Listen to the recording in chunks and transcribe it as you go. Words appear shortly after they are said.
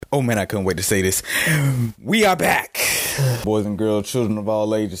Oh man, I couldn't wait to say this. We are back. Boys and girls, children of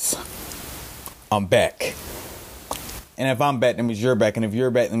all ages. I'm back. And if I'm back, that means you're back. And if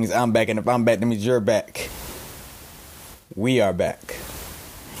you're back, that means I'm back. And if I'm back, that means you're back. We are back.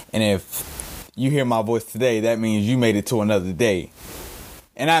 And if you hear my voice today, that means you made it to another day.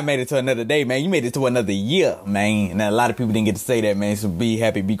 And I made it to another day, man. You made it to another year, man. And a lot of people didn't get to say that, man. So be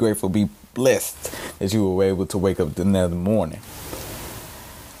happy, be grateful, be blessed that you were able to wake up another morning.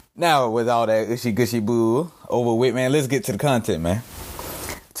 Now, with all that ishy gushy boo over with, man, let's get to the content, man.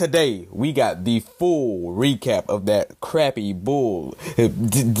 Today, we got the full recap of that crappy bull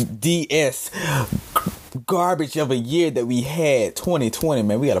DS garbage of a year that we had, 2020,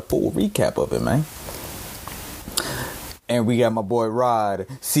 man. We got a full recap of it, man. And we got my boy Rod,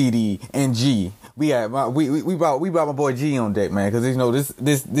 CD, and G. We brought my boy G on deck, man, because you know this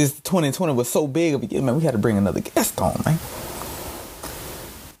 2020 was so big of a year, man. We had to bring another guest on, man.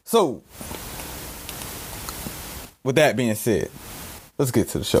 So, with that being said, let's get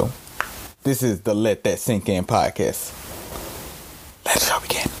to the show. This is the Let That Sink In podcast. Let the show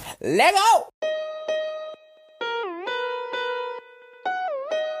begin. Let go!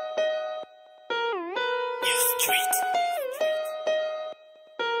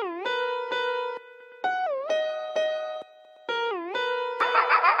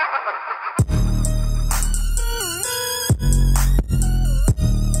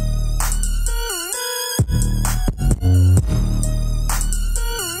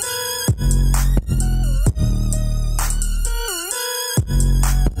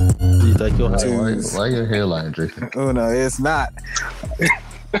 Why your hairline dripping? Oh no, it's not.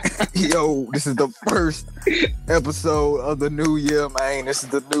 Yo, this is the first episode of the new year, man. This is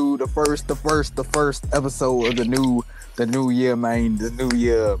the first episode of the new year, man. The new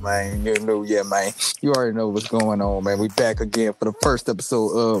year, man. You already know what's going on, man. We back again for the first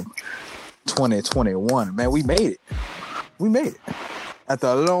episode of 2021, man. We made it. After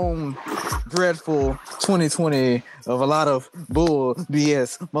a long, dreadful 2020 of a lot of bull,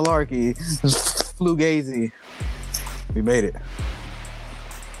 BS, malarkey, flugazy, we made it.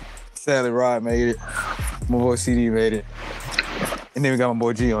 Sadly, Rod made it. My boy CD made it. And then we got my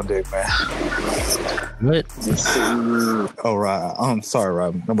boy G on deck, man. What? Oh, Rod. I'm sorry,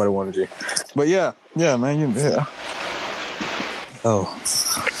 Rod. Nobody wanted you. But yeah, man. Yeah. Oh.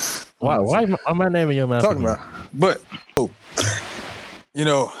 Why am I naming your mouth? Talking about. But, you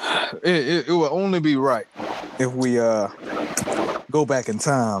know, it will only be right if we go back in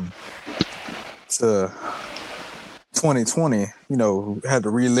time to 2020. You know, had to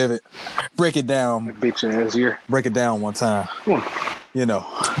relive it, break it down. Bitch ass year. Break it down one time. You know,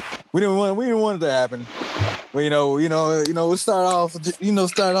 we didn't want it to happen. But you know, it started off.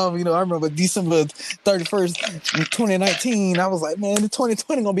 I remember December 31st, 2019. I was like, man, the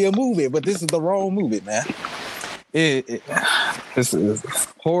 2020 gonna be a movie, but this is the wrong movie, man. This is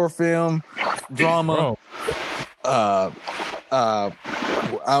horror film, drama,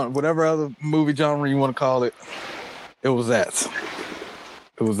 whatever other movie genre you want to call it. It was that.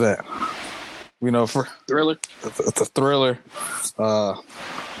 You know, for thriller. It's a thriller.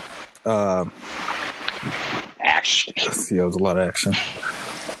 Action. Yeah, it was a lot of action.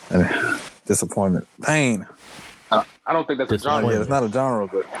 And disappointment, pain. I don't think that's a genre. Yeah, it's not a genre,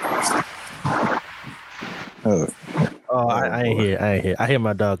 but. I ain't here. I hear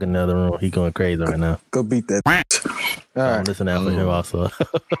my dog in the other room. He going crazy right now. Go beat that. All right. Listen out for him also.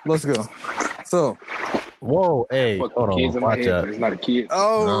 Let's go. So. Whoa, hey, hold on. Watch out. It's not a kid.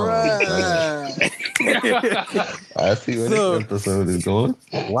 All right. I see where this episode is going.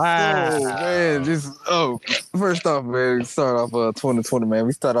 Wow. So, man, first off, man, we start off 2020, man.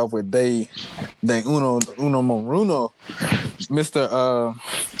 We start off with Day Uno Moruno, Mr.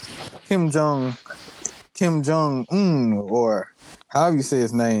 Kim Jong-un, or however you say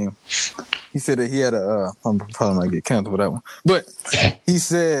his name. He said that he had I'm probably might get canceled for that one, but he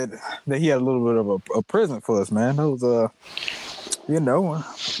said that he had a little bit of a present for us, man. It was he had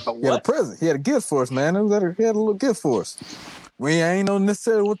a present. He had a gift for us, man. He had a little gift for us. We ain't know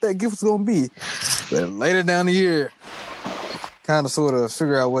necessarily what that gift was gonna be, but later down the year, kind of sort of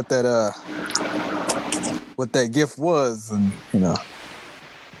figure out what that gift was, and you know.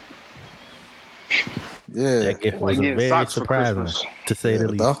 Yeah, that gift was very surprising, to say the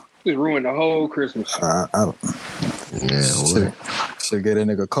least. It ruined the whole Christmas. I don't. Yeah, should get a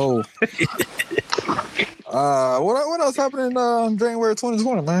nigga cold. What else happened in January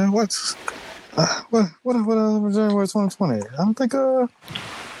 2020, man? What January 2020? I don't think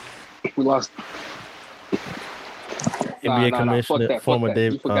we lost. NBA commissioner, former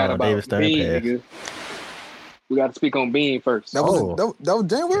David Stern passed. We got to speak on Bean first. That was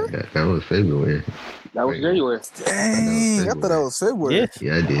January? That was February. That was January. Dang, I thought that was February. Yes.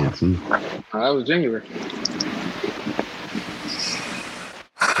 Yeah, I did too. That was January.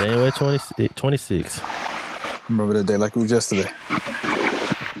 January 26th. Remember that day like it was yesterday.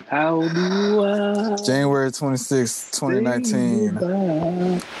 How do I? January 26th,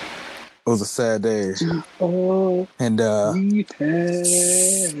 2019. It was a sad day. And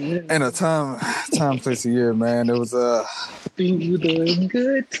in a time, place, of year, man. It was through the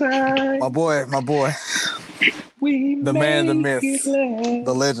good time. my boy, the man, the myth,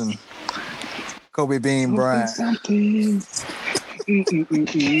 the legend, Kobe Bean Bryant.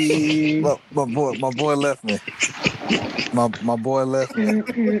 My boy left me. My boy left me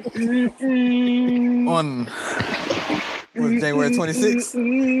on January 26th.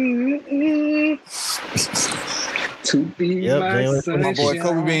 To be my boy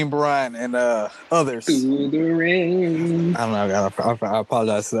Kobe Bean Bryant and others. Through the rain. I don't know. I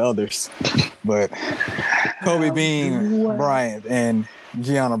apologize to the others, but Kobe Bean Bryant and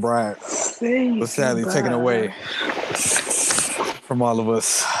Gianna Bryant was sadly taken away from all of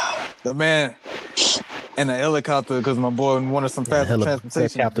us. The man in a helicopter, because my boy wanted some faster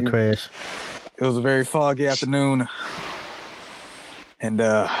transportation. Helicopter crash. It was a very foggy afternoon, and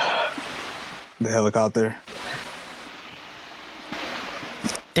the helicopter.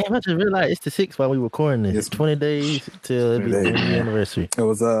 Damn, I just realized it's the 6th while we were recording this. It's 20 days till the anniversary. It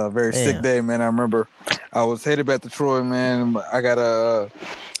was a very sick day, man. I remember I was headed back to Troy, man. I got a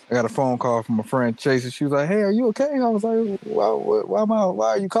phone call from a friend, Chase, and she was like, "Hey, are you okay?" I was like, "Why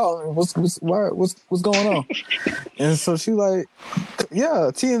are you calling? What's going on?" And so she was like,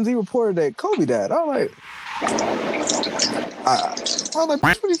 "Yeah, TMZ reported that Kobe died." I was like,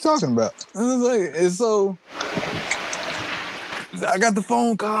 "What are you talking about?" And so I got the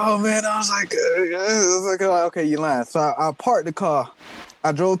phone call, man. I was like, "Okay, you lying." So I parked the car.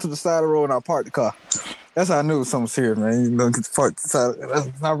 I drove to the side of the road and I parked the car. That's how I knew it was something serious, man. You know, get the park.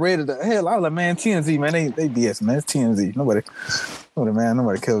 I read it. Hell, I was like, man, TMZ, man, they BS, man. It's TMZ. Nobody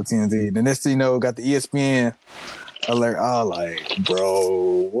killed TMZ. The next thing you know, got the ESPN alert. I was like,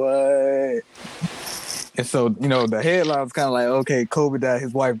 bro, what? And so, you know, the headline was kind of like, okay, Kobe died,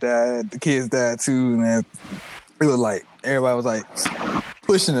 his wife died, the kids died too, man. It was like everybody was like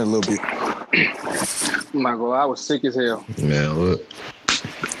pushing it a little bit. My God, I was sick as hell. Man, what?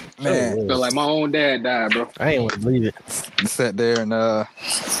 Man, felt like my own dad died, bro. I ain't want to believe it. I sat there and I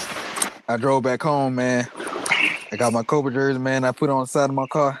drove back home, man. I got my Kobe jersey, man. I put it on the side of my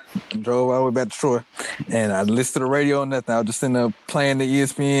car and drove all the way back to Troy. And I listened to the radio and nothing. I was just sitting there playing the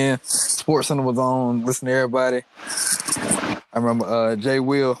ESPN. Sports Center was on, listening to everybody. I remember Jay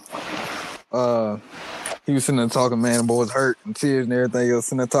Will. He was sitting there talking, man. The boy was hurt and tears and everything. He was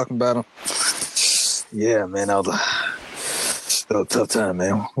sitting there talking about him. Yeah, man, that was a tough time,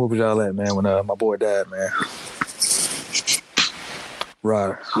 man. What was y'all at, man, when my boy died, man?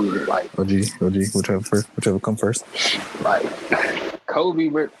 Right. Like, OG, whichever come first. Like, Kobe,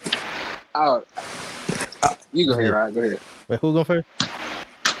 but you go ahead, right? Go ahead. Wait, who going first?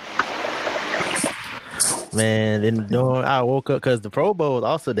 Man, then I woke up because the Pro Bowl was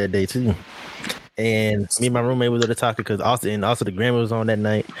also that day too. And me and my roommate was at the talking because also the Grammy was on that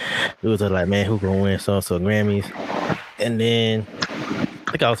night. It was like, man, who gonna win so Grammys? And then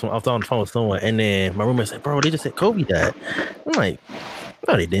I think I was on the phone with someone, and then my roommate said, "Bro, they just said Kobe died." I'm like,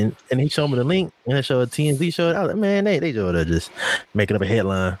 "No, they didn't." And he showed me the link, and it showed TMZ showed. I was like, "Man, they just making up a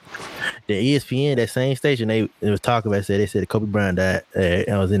headline." The ESPN, that same station, they was talking about. They said Kobe Bryant died.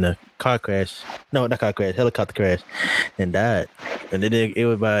 I was in a car crash. No, not car crash, helicopter crash, and died. And then it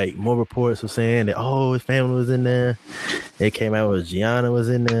was like more reports were saying that his family was in there. It came out with Gianna was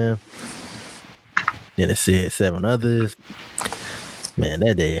in there. Then it said 7 others. Man,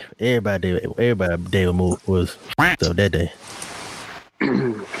 that day, everybody day was so that day.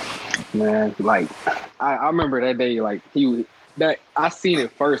 Man, like I remember that day. Like I seen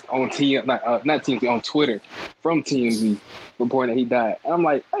it first on not TMZ, on Twitter from TMZ reporting that he died. And I'm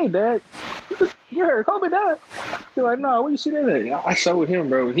like, "Hey, Dad, you heard Kobe died?" He's like, "No, where you see that at?" I showed him,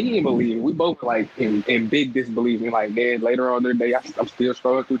 bro. He didn't believe it. We both like in big disbelief. And like, then later on the day, I'm still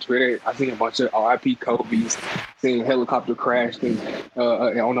scrolling through Twitter. I seen a bunch of RIP Kobe's, seeing helicopter crashed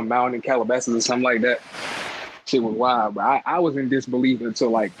on a mountain in Calabasas or something like that. Shit was wild, but I was in disbelief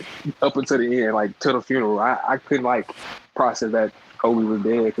until like up until the end, like to the funeral. I couldn't like process that Kobe was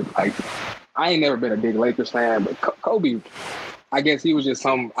dead, because like I ain't never been a big Lakers fan, but Kobe, I guess he was just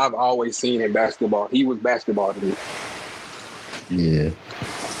something I've always seen in basketball. He was basketball to me. Yeah.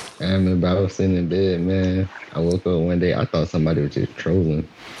 I remember I was sitting in bed, man. I woke up one day, I thought somebody was just trolling.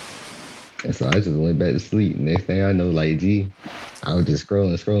 And so I just went back to sleep. Next thing I know, like, I was just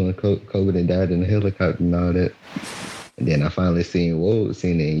scrolling. COVID and died in the helicopter and all that. And then I finally seen it.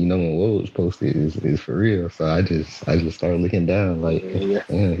 You know when Woj posted is for real. So I just started looking down like, yeah,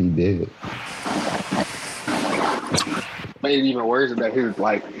 he did it. Made it even worse that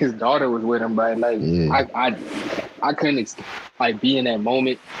his daughter was with him, but like I couldn't like be in that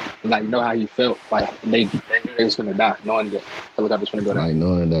moment and like know how he felt. Like they knew they was gonna die, knowing that helicopter was gonna go down. Like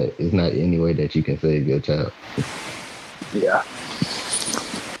knowing that it's not any way that you can save your child. Yeah.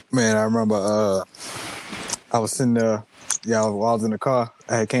 Man, I remember I was sitting there, while I was in the car.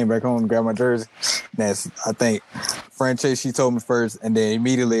 I had came back home and grabbed my jersey. I think Frances, she told me first, and then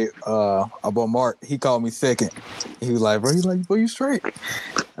immediately about Mark, he called me second. He was like, bro, you straight?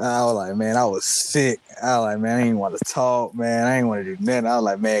 And I was like, man, I was sick. I was like, man, I ain't want to talk, man. I ain't want to do nothing. I was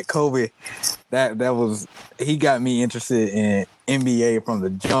like, man, Kobe, he got me interested in NBA from the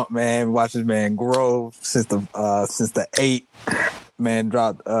jump, man. Watch this man grow since the 8, man,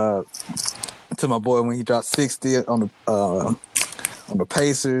 dropped to my boy when he dropped 60 on the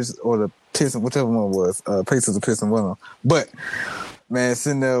Pacers or the Pistons, whichever one it was, Pacers or Pistons, one of them. But man,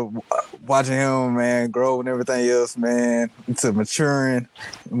 sitting there watching him, man, grow and everything else, man, to maturing,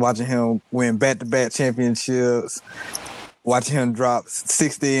 watching him win back-to-back championships, watching him drop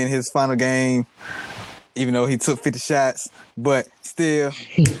 60 in his final game, even though he took 50 shots, but still.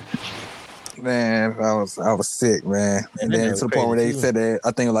 Man, I was sick, man. And then to the point where they said that,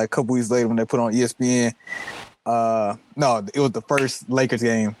 I think like a couple weeks later when they put on ESPN, no, it was the first Lakers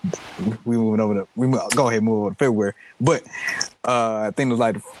game. Go ahead and move over to February. But I think it was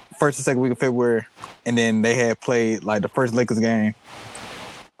like the first or second week of February, and then they had played like the first Lakers game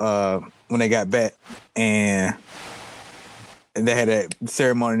when they got back, and they had that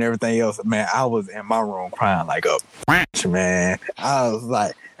ceremony and everything else. Man, I was in my room crying like a bitch, man. I was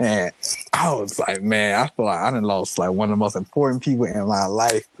like, man, I feel like I done lost like one of the most important people in my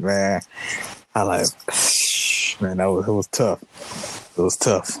life, man. I like, man, it was tough. It was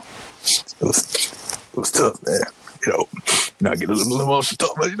tough. It was tough, man. I get a little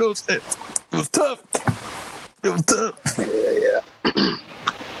emotional, but you know what I'm saying? It was tough. Yeah.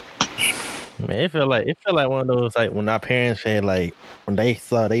 Man, it felt like one of those like when our parents had like when they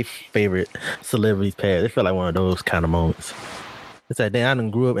saw their favorite celebrities pass. It felt like one of those kind of moments. It's like, damn, I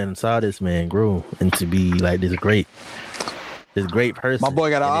done grew up and saw this man grow into be like this great person. My boy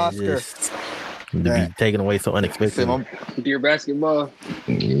got an Oscar. To be taken away so unexpectedly. Dear basketball.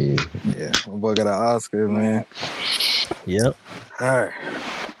 Yeah, my boy got an Oscar, man. Yep. All right.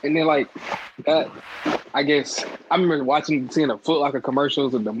 And then like that, I guess I remember seeing the Foot Locker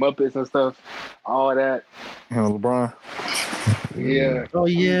commercials with the Muppets and stuff, all that. LeBron. Yeah. Oh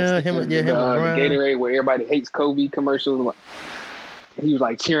yeah, him LeBron. Gatorade where everybody hates Kobe commercials. He was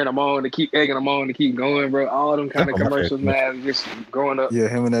like cheering them on to keep egging them on to keep going, bro. All them kind of commercials, man. Just growing up. Yeah,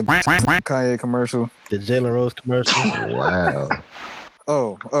 him and that Kanye commercial. The Jalen Rose commercial. Wow.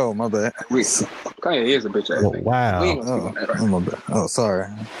 Oh, my bad. Kanye is a bitch ass. Wow. My bad. Oh, sorry.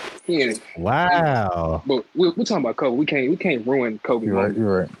 Wow. But we're talking about Kobe. We can't ruin Kobe.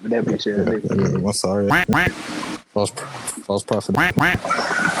 You're right. That bitch ass. Yeah, I'm sorry. False prophet.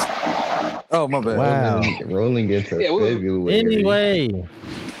 Oh, my bad. Wow. Rolling into February. Anyway.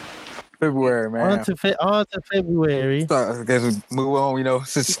 February, man. On to February. I guess we move on,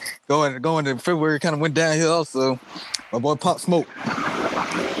 since going to February kind of went downhill also. My boy Pop Smoke.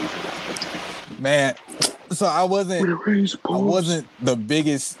 Man, so I wasn't the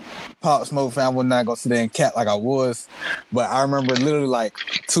biggest Pop Smoke fan. I was not gonna sit there and cap like I was, but I remember literally like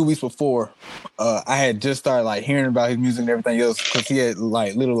 2 weeks before, I had just started like hearing about his music and everything else because he had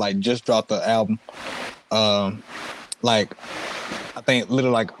like literally like just dropped the album, like I think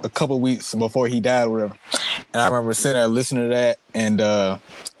literally like a couple of weeks before he died or whatever. And I remember sitting there listening to that, and I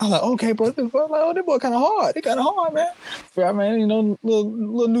was like, okay, bro, this boy kind of hard. They kind of hard, man. I mean,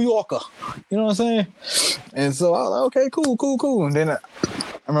 little New Yorker. You know what I'm saying? And so I was like, okay, cool. And then I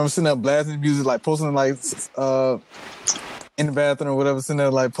remember sitting there blasting music, like posting like in the bathroom or whatever, sitting there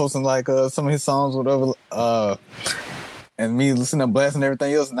like posting like some of his songs or whatever. And me listening to blasting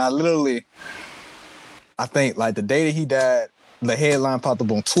everything else. And I think like the day that he died, the headline popped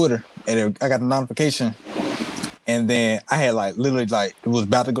up on Twitter, and I got the notification. And then I had like literally like it was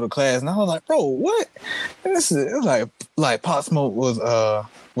about to go to class, and I was like, "Bro, what?" And it was like Pop Smoke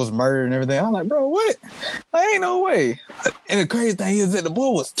was murdered and everything. I'm like, "Bro, what? Like, ain't no way." And the crazy thing is that the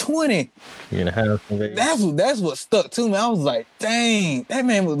boy was 20. You know, that's what stuck to me. I was like, "Dang, that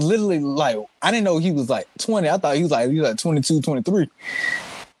man was literally like." I didn't know he was like 20. I thought he was like 22, 23.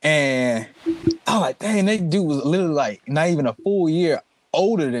 And I was like, "Dang, that dude was literally like not even a full year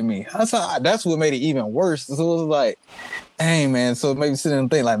older than me. That's what made it even worse. So it was like, hey man, so it made me sit and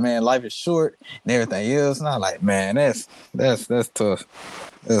think like, man, life is short and everything else. And I'm like, man, that's tough.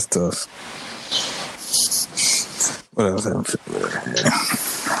 That's tough. What else happened?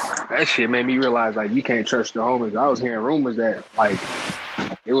 That shit made me realize like you can't trust your homies. I was hearing rumors that like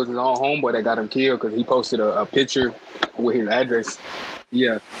it was his own homeboy that got him killed because he posted a picture with his address.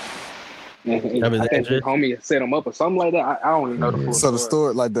 Yeah. And I think his homie set him up or something like that. I don't even know the full So the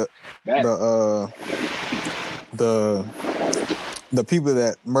story, like the people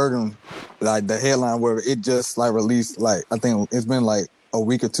that murdered him, like the headline where it just like released, like I think it's been like a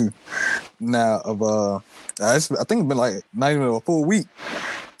week or two now of I think it's been like not even a full week.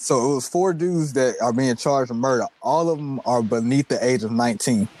 So it was 4 dudes that are being charged with murder. All of them are beneath the age of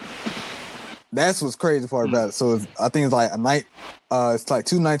 19. That's what's crazy part about it. So I think it's like it's like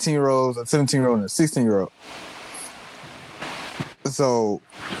 2 19-year-olds, a 17-year-old, and a 16-year-old. So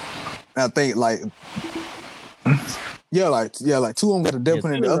I think like 2 of them got the death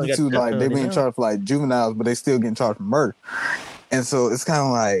penalty. The other 2 like they being charged for like juveniles, but they still getting charged for murder. And so it's kind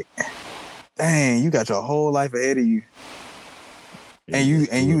of like, dang, you got your whole life ahead of you, and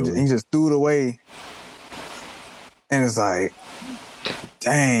you just threw it away. And it's like,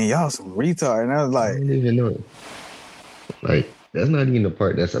 dang, y'all some retard. And I was like, I don't even know. Like, that's not even the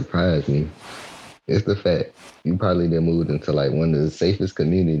part that surprised me. It's the fact you probably done moved into like one of the safest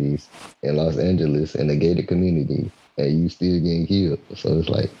communities in Los Angeles, in a gated community, and you still getting killed. So it's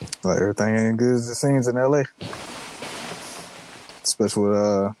like everything ain't good as it seems in LA. Especially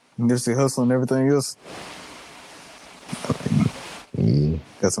with Nipsey Hussle and everything else.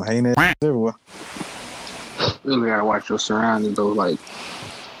 Got some hating ass everywhere. Really gotta watch your surroundings though. Like,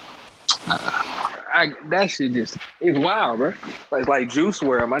 that shit just it's wild, bro. Like Juice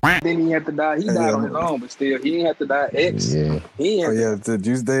WRLD, my didn't he have to die? He died on his own, but still he didn't have to die. The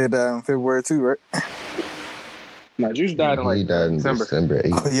Juice died in February too, right? No, Juice died in like December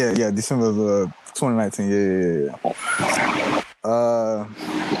 8th. Oh yeah, December of 2019. Yeah.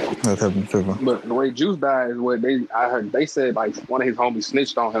 What happened to him? But the way Juice died is what I heard. They said like one of his homies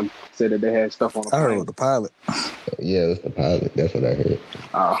snitched on him. Said that they had stuff on the plane. I heard it was the pilot. Yeah, it was the pilot. That's what I heard.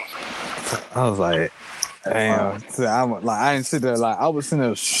 Oh. I was like, damn. So I didn't sit there like I was sitting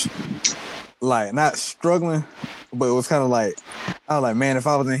there like not struggling, but it was kind of like I was like, man, if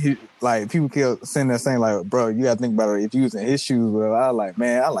I was in his, like people kept saying that saying like, bro, you gotta think about it. If you was in his shoes, well, I was like,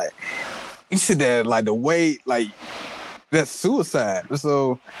 man, you sit there like the weight like. That's suicide.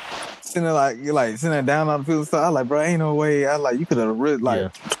 So sitting there sitting there down on the field stuff. I was like, bro, ain't no way. I like you could have really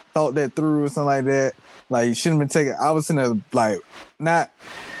thought that through or something like that. Like you shouldn't have been taking. I was sitting there like not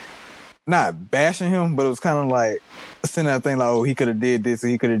bashing him, but it was kind of like sitting there thinking like, oh, he could have did this or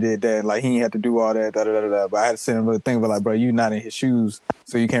he could have did that. Like he ain't had to do all that. But I had to sit there and think about like, bro, you not in his shoes,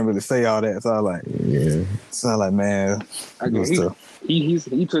 so you can't really say all that. So I was like, yeah. So I was like, man, he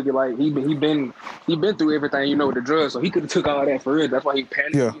took it like he been through everything, with the drugs, so he could have took all that for real. That's why he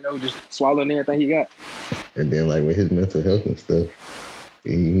panicked, just swallowing everything he got. And then like with his mental health and stuff,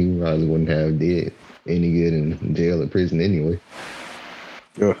 he probably wouldn't have did any good in jail or prison anyway.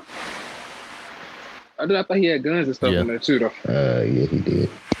 Yeah. I thought he had guns and stuff in there too, though. Yeah, he did.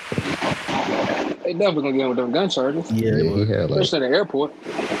 They definitely gonna get him with them gun charges. Yeah, he had like, especially at the airport.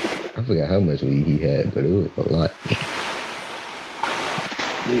 I forgot how much weed he had, but it was a lot.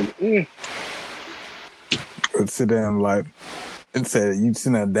 Sit down like it said you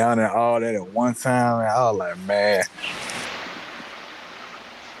sitting there down there all that at one time, and I was like, man.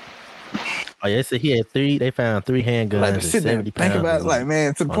 Oh yeah, so he had 3. They found 3 handguns. Like, sit there, think about it, like,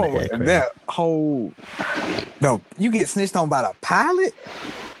 man, to the point where that whole you get snitched on by the pilot.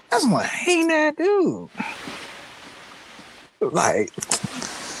 That's one hang that dude. Like,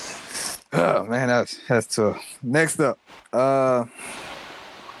 oh man, that's tough. Next up, the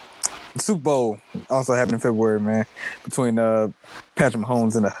Super Bowl also happened in February, man, between Patrick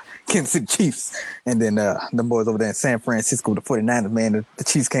Mahomes and the Kansas City Chiefs, and then them boys over there in San Francisco with the 49ers, man. The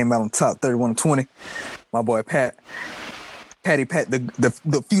Chiefs came out on top, 31-20. My boy Patty Pat,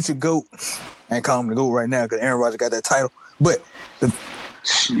 the future GOAT. I ain't calling him the GOAT right now because Aaron Rodgers got that title, but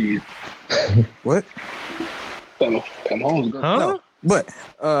shit. What? Pat Mahomes, huh? No, but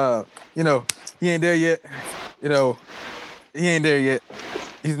he ain't there yet. He ain't there yet.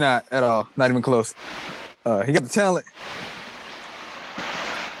 He's not at all. Not even close. He got the talent.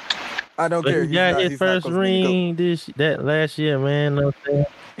 I don't care. He got his first ring that last year, man. No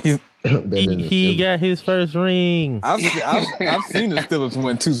he got his first ring. I've seen the Steelers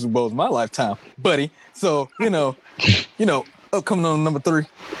win 2 Super Bowls in my lifetime, buddy. So upcoming on number 3.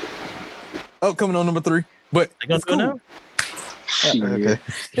 But they gonna it's cool. now? Okay.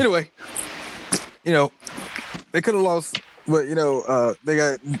 Anyway, they could have lost, but they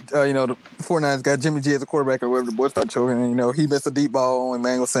got the 49ers got Jimmy G as a quarterback or whatever. The boy started choking, and he missed a deep ball on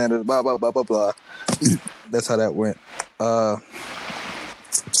Emmanuel Sanders. Blah blah blah blah blah. That's how that went.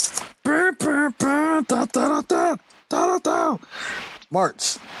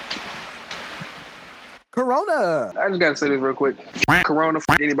 March. Corona. I just gotta say this real quick. Corona,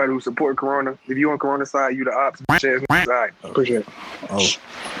 for anybody who support Corona. If you on Corona side, you the ops side. Appreciate it. Oh,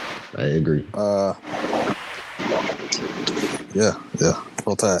 I agree. Yeah.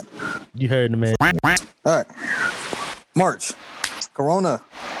 Full tide. You heard the man. All right. March. Corona.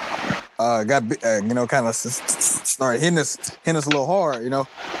 Got kind of started hitting us a little hard.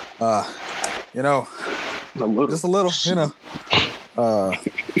 Just a little.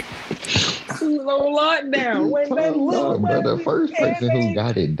 No lockdown. Wait, but the first person who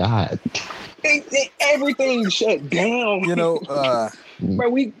got it died. Everything shut down.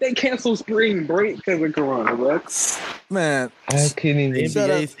 Bro, they canceled spring break because of Corona, bro. Man, I couldn't even. The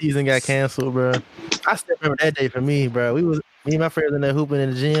NBA season got canceled, bro. I still remember that day for me, bro. Me and my friends in there hooping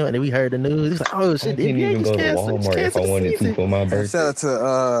in the gym, and then we heard the news. It was like, oh shit, I couldn't even go to Walmart if I wanted to for my birthday. Shout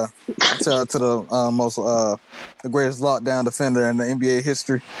out to the the greatest lockdown defender in the NBA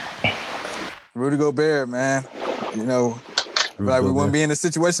history, Rudy Gobert, man. Like we wouldn't be in this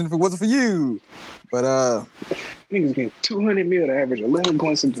situation if it wasn't for you. But niggas getting $200 million to average 11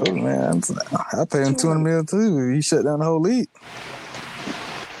 points a game. Oh man, I pay him $200 million too. He shut down the whole league.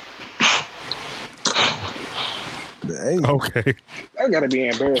 Hey. Okay. That gotta be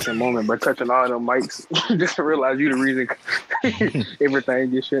an embarrassing moment, but touching all them mics just to realize you the reason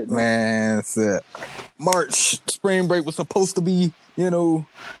everything gets shut down. Man, it's March spring break was supposed to be,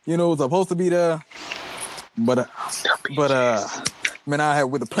 supposed to be there. But man,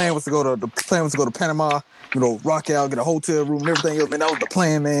 the plan was to go to Panama, rock out, get a hotel room and everything else. Man, that was the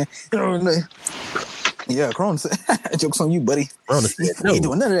plan, man. Yeah, Corona said, joke's on you, buddy. Corona said, no. You ain't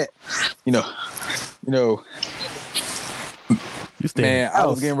doing none of that. Man, I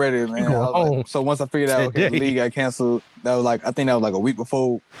was getting ready, man. So once I figured out the league got canceled, that was I think that was a week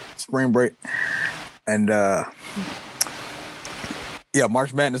before spring break. And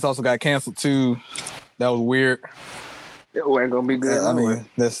March Madness also got canceled too. That was weird. It ain't gonna be good. I mean,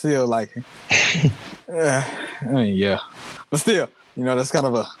 that's still but still, that's kind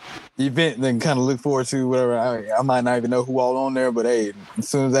of a event that can kind of look forward to. Whatever. I might not even know who all on there, but hey, as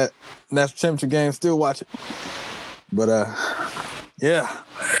soon as that national championship game, still watch it. But that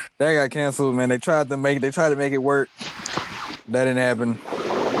got canceled, man. They tried to make it work. That didn't happen.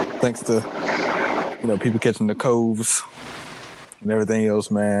 Thanks to people catching the coves and everything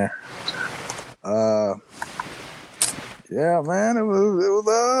else, man. Yeah, man, it was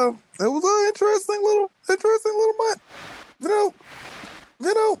an interesting little month.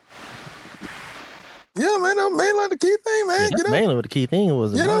 Yeah, man, that was mainly the key thing, man. Mainly what the key thing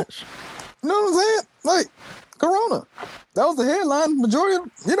was March. You know what I'm saying? Like Corona. That was the headline. Majority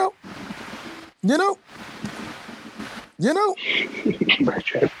of,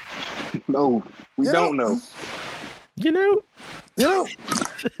 No, we don't know.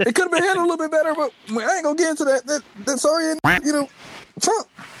 It could have been handled a little bit better, but I ain't gonna get into that. Sorry, Trump.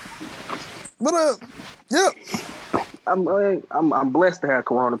 But I'm blessed to have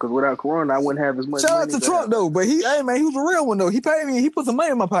Corona because without Corona, I wouldn't have as much. Shout out to Trump though, but he was a real one though. He paid me. He put some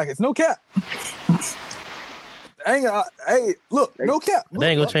money in my pockets. No cap. Look, no cap. They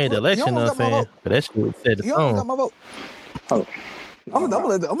ain't gonna change the election, though, saying. But that shit said the song. You almost got my vote. Oh. I'm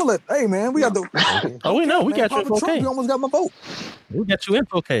gonna let. Hey man, we got the. Oh, we know we got you in 4K. Trump, you almost got my vote. We got you in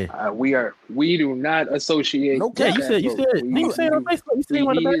 4K. We do not associate. No, yeah, you said. You said on Facebook. You said he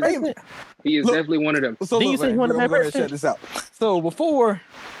wanted to pay. He is definitely one of them. So you said he wanted to pay. Check this out. So before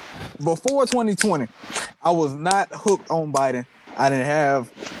 2020, I was not hooked on Biden. I didn't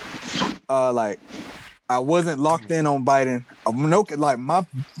have I wasn't locked in on Biden.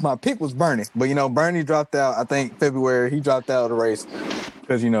 My pick was Bernie, but Bernie dropped out. I think February he dropped out of the race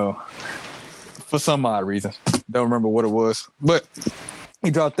because for some odd reason, don't remember what it was, but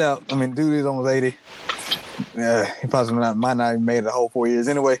he dropped out. I mean, dude is almost 80. Yeah, he possibly might not even made it the whole 4 years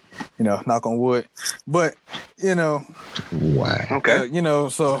anyway. Knock on wood. But wow. Okay.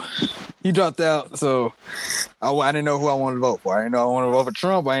 So he dropped out. So I didn't know who I wanted to vote for. I didn't know I wanted to vote for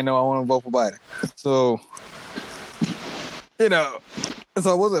Trump. I didn't know I wanted to vote for Biden. So so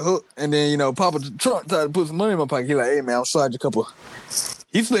I wasn't hooked. And then Papa Trump tried to put some money in my pocket. He like, hey man, I'll slide you a couple.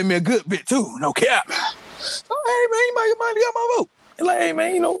 He split me a good bit too. No cap. So hey man, you might got my vote. Like, hey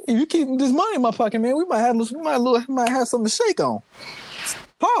man, if you keep this money in my pocket, man, we might have something to shake on.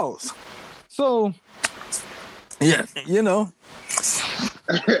 Pause. So Yeah, you know.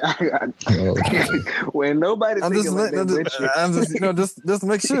 When nobody I'm thinking like that, but you. I'm just, just to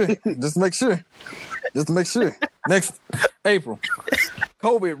make sure. Just to make sure. Just to make sure. Next April,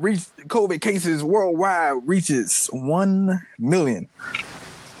 COVID cases worldwide reaches 1 million.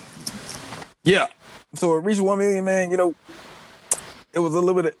 Yeah. So it reached 1 million, man. It was a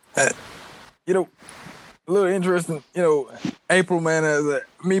little bit, a little interesting. April, man.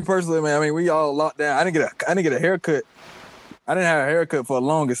 Me personally, man. I mean, we all locked down. I didn't get a haircut. I didn't have a haircut for the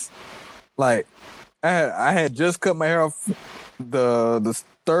longest. Like, I had just cut my hair off the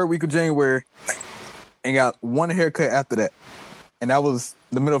third week of January and got one haircut after that. And that was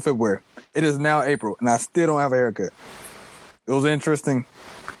the middle of February. It is now April, and I still don't have a haircut. It was an interesting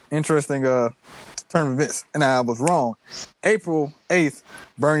turn of events, and I was wrong. April 8th,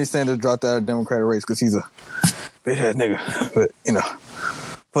 Bernie Sanders dropped out of the Democratic race because he's a big-head nigga. But,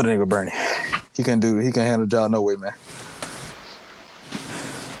 for the nigga Bernie. He can handle the job no way, man.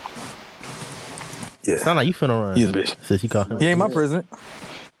 Yeah. Sound like you finna run. He's a bitch. Since you call him. He ain't my president.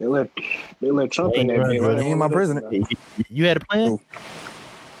 They let Trump in there. He ain't my president. You had a plan?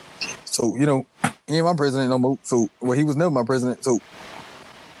 So, he ain't my president no more. So, he was never my president. So,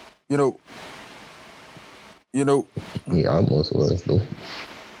 He almost was, though.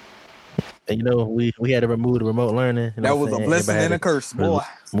 And we had to remove the remote learning. That was a blessing and a curse, boy.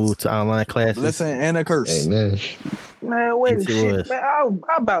 Move to online classes. Blessing and a curse. Hey, man. Man, wait a shit. Man, I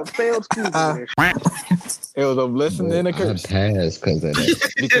about failed school. It was a blessing and a curse. I passed because of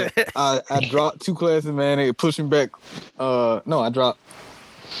that. Because I dropped 2 classes, man. They pushed me back. No, I dropped.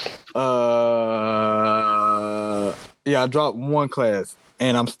 I dropped 1 class,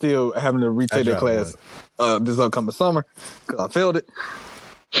 and I'm still having to retake that class this upcoming summer because I failed it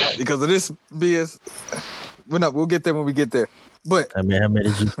because of this BS. We'll get there when we get there. But I mean, how many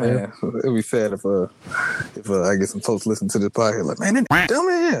did you fail? Man, it'd be sad if I get some folks listen to this podcast like, man, tell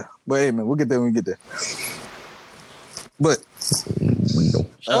me here. But hey, man, we'll get there when we get there. But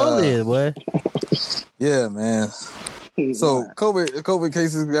boy. Yeah, man. So COVID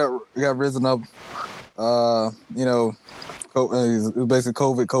cases got risen up. It was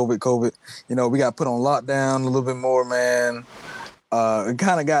basically COVID. We got put on lockdown a little bit more, man. It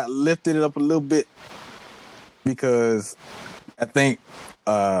kind of got lifted up a little bit because I think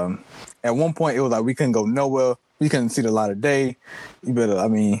at one point it was like we couldn't go nowhere. We couldn't see the light of day. We had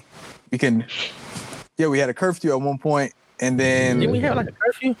a curfew at one point, and then didn't we have like a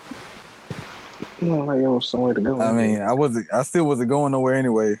curfew? Like it was somewhere to go. I mean, I still wasn't going nowhere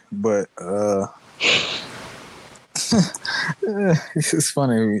anyway, but it's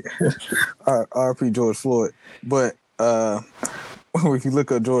funny. RP George Floyd, but if you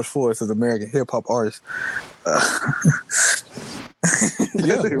look at George Floyd as American hip hop artist.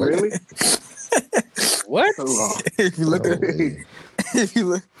 Yeah, really? What? If you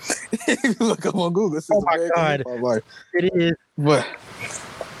look up on Google, it says oh my American God, hip-hop artist. It is. But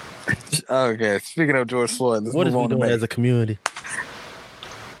okay, speaking of George Floyd, let's what is move we on to doing May. as a community?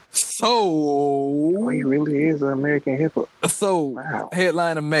 So he really is an American hip hop. So Wow.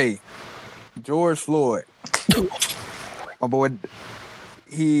 Headline of May, George Floyd. My boy,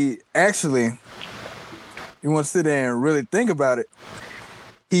 he actually, you want to sit there and really think about it,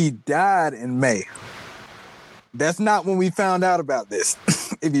 he died in May. That's not when we found out about this.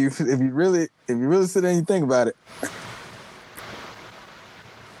 if you really sit there and you think about it.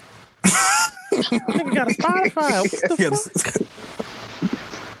 Nigga got a Spotify. What the fuck?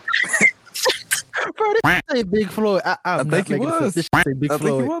 Bro, this say Big Floyd. I think he was. This say Big I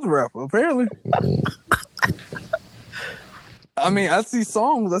Floyd. think he was a rapper, apparently. I mean, I see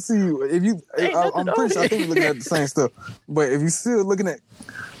songs. I'm pretty sure I think we're looking at the same stuff. But if you still looking at,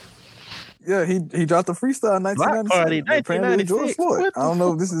 yeah, he dropped a freestyle in 1996. Apparently, George Floyd. I don't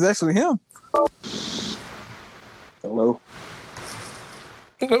know if this is actually him. Hello.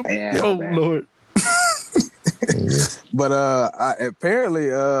 Yeah, oh man. Lord. But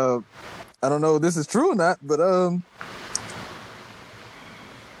apparently, I don't know if this is true or not. But I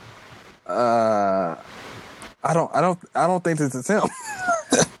don't think this is him.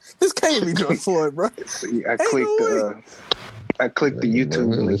 This can't be George Floyd, bro. I clicked the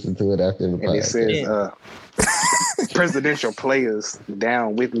YouTube link, Listen to it after the and it podcast. says presidential players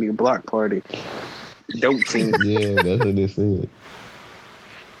down with me block party. Dope team. Yeah, that's what they said.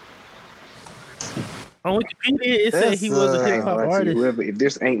 On Wikipedia, it said he was a hip hop artist. Whoever, if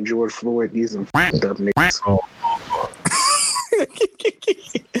this ain't George Floyd, these are fucked up niggas.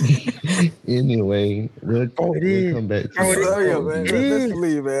 Anyway, we'll come back to Yeah, man. Let's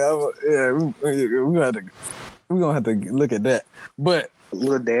leave, man. We're gonna have to look at that. But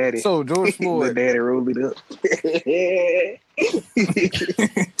Little Daddy. So George Little Floyd, Daddy rolled it up.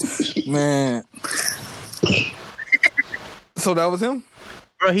 man. So that was him?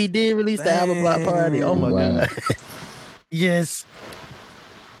 Bro, he did release the album Block Party. Oh my Wow. god. Yes.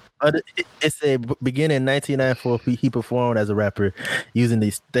 It said beginning in 1994, he performed as a rapper using the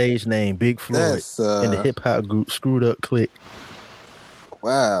stage name Big Floyd That's in the hip hop group Screwed Up Click.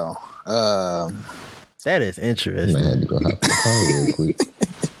 wow. That is interesting. Man, I had to go hop in the car real quick.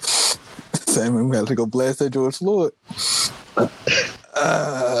 Sam, we have to go blast that George Floyd.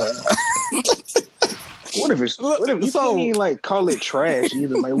 What if it's you can't even like call it trash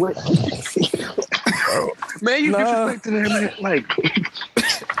either? Like what? Man, you disrespecting him, man. Like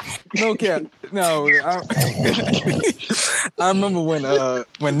No cap. No, I remember when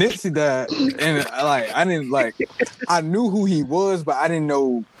Nipsey died, and I knew who he was, but I didn't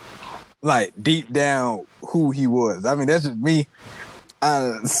know like deep down who he was. I mean, that's just me.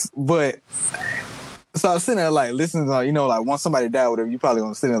 But so I was sitting there like listening to, you know, like once somebody died, whatever, you probably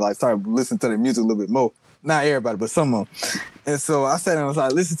gonna sit there like start listening to the music a little bit more. Not everybody, but some of them. And so I sat there and was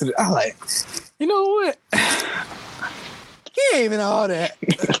like, listen to it. I like, you know what? He ain't even all that.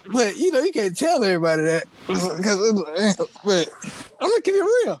 But, you know, you can't tell everybody that. But I'm going to keep it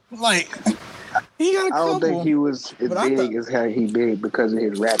real. Like, he got a couple. I don't think he was as big as how he big because of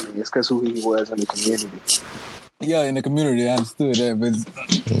his rapping. It's because who he was in the community. Yeah, in the community, I understood that. But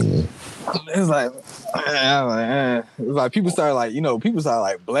it's like, it's like people started like, you know,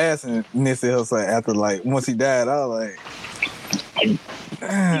 blasting Nipsey Hussle after like, once he died, I was like, you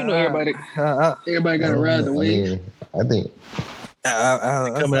know, everybody got to ride the wave. I think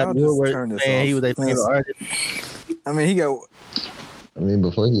Coming out the woodwork saying he was a favorite artist. I mean, he got. I mean,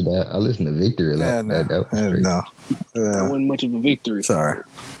 before he died, I listened to Victory a lot. That was great. No, that wasn't much of a victory. Sorry.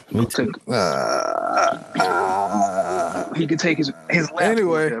 Me too. He could take his lap.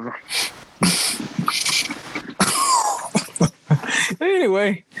 Anyway.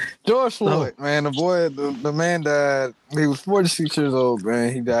 Anyway, George Floyd, man, the man died. He was 46 years old,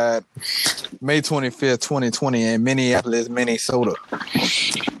 man. He died May 25th, 2020 in Minneapolis, Minnesota.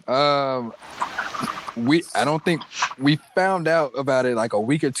 I don't think we found out about it like a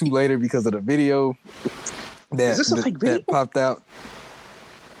week or two later because of the video that popped out.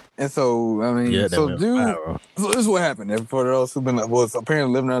 And so, I mean, so this is what happened. And for those who was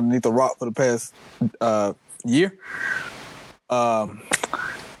apparently living underneath a rock for the past year.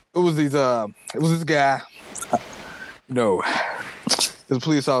 It was this guy, you know, this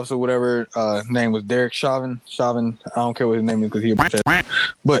police officer, whatever, name was Derek Chauvin. I don't care what his name is because he a bitch.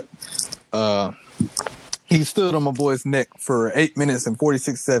 But he stood on my boy's neck for 8 minutes and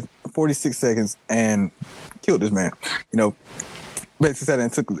 46 seconds and killed this man. You know, basically sat there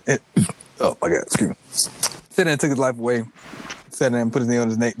and took it. Oh my God, excuse me. Sat there and took his life away. Sat there and put his knee on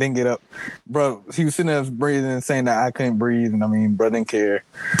his neck, didn't get up. Bro, he was sitting there breathing and saying that I couldn't breathe, and I mean, bro didn't care.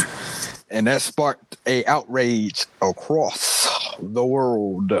 And that sparked a outrage across the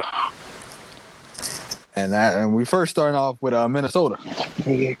world. And we first started off with Minnesota.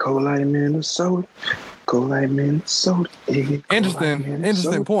 Yeah, cold like Minnesota. Cold like Minnesota. Yeah,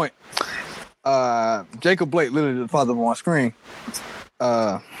 interesting point. Jacob Blake, literally the father on screen.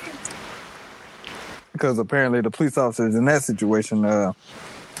 Because apparently the police officers in that situation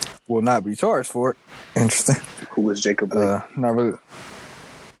will not be charged for it. Interesting. Who was Jacob Blake? Not really.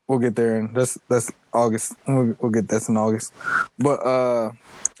 We'll get there, and that's August. We'll get that's in August. But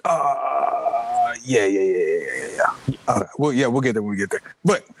yeah. Well, yeah, we'll get there when we get there.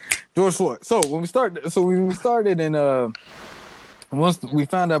 But George Floyd. So when we started, and once we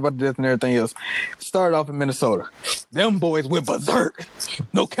found out about the death and everything else, started off in Minnesota. Them boys went berserk.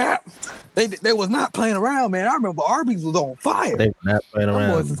 No cap. They was not playing around, man. I remember Arby's was on fire. They were not playing around.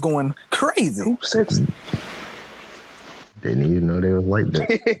 Them boys was going crazy. Who said didn't even know they was like that.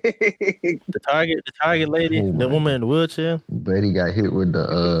 The Target lady, the woman in the wheelchair. Buddy got hit with the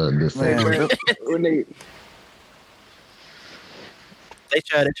when they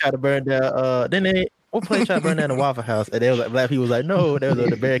tried to burn down. Then they what place tried to burn down the Waffle House, and they was like black people was like, no, there was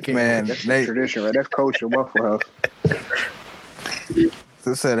the barricade. Man, that's tradition, right? That's culture. Waffle House.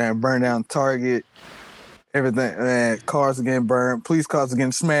 They said they burned down Target. Everything, man. Cars are getting burned. Police cars are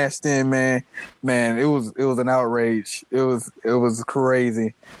getting smashed in, man. Man, it was an outrage. It was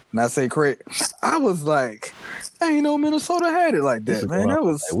crazy. And I say crazy. I was like, I ain't know Minnesota had it like that, man. That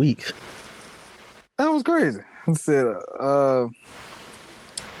was weeks. That was crazy. I said,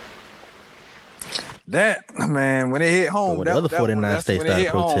 that man, when it hit home, when the other 49 states started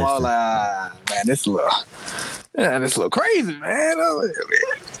protesting. I was like, man, this a little crazy, man.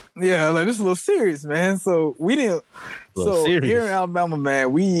 Yeah, like this is a little serious, man. So we didn't. So serious. here in Alabama,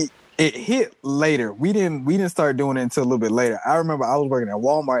 man, it hit later. We didn't start doing it until a little bit later. I remember I was working at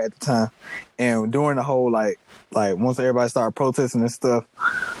Walmart at the time, and during the whole like once everybody started protesting and stuff,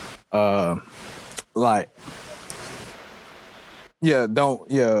 they tried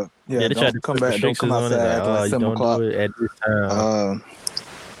to put come back. Don't come restrictions on it, outside after like 7 don't o'clock. do it at this time.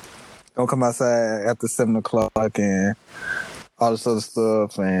 Don't come outside after 7 o'clock and all this other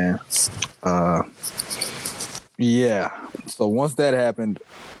stuff. And so once that happened,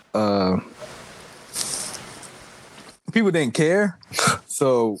 people didn't care.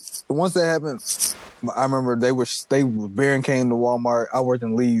 So once that happened, I remember they Barron came to Walmart. I worked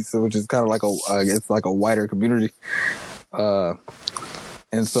in Leeds, which is kind of like it's like a wider community.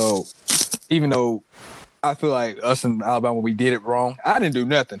 And so even though I feel like us in Alabama, we did it wrong, I didn't do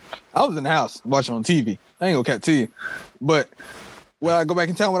nothing. I was in the house watching on TV. I ain't gonna catch to you. But when I go back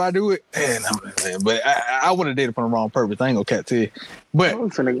in town when I do it, but I would have did it for the wrong purpose. I ain't gonna catch to you. But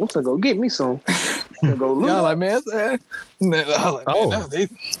I'm finna go get me some. Go look. Y'all like, man,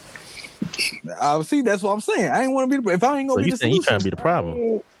 I see. That's what I'm saying. I ain't want to be. If I ain't gonna be the solution, you trying to be the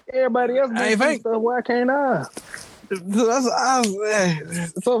problem. Everybody else doing stuff. Why can't I? So if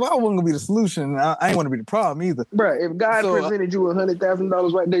I wasn't gonna be the solution, I ain't want to be the problem either. Bro, if God presented you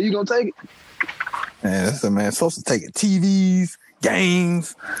 $100,000 right there, you gonna take it? Man, supposed to take it. TVs,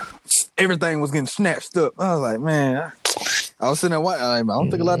 games, everything was getting snatched up. I was like, man, I was sitting there. I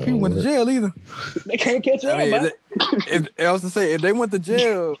don't think a lot of people went to jail either. They can't catch up. I was to say, if they went to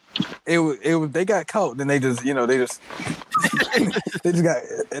jail, it was they got caught. Then they got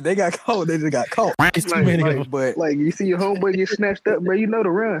caught. Like you see your homeboy get snatched up, bro, you know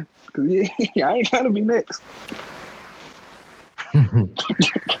to run. Cause I ain't trying to be next.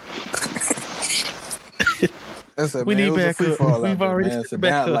 We need backup. We've already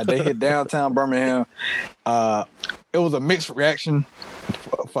back up. Like they hit downtown Birmingham. It was a mixed reaction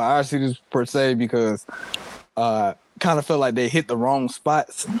for our cities per se because kind of felt like they hit the wrong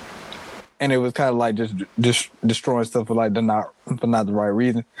spots, and it was kind of like just destroying stuff for not the right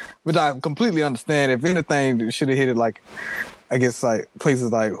reason. Which I completely understand. If anything, should have hit it like I guess like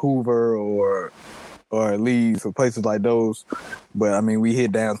places like Hoover or Leeds or places like those. But I mean, we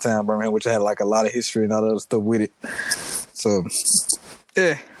hit downtown Birmingham, which had like a lot of history and all that other stuff with it. So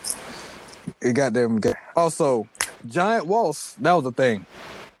yeah, it got them. Also, giant walls, that was a thing.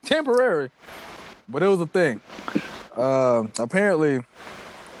 Temporary, but it was a thing. Apparently,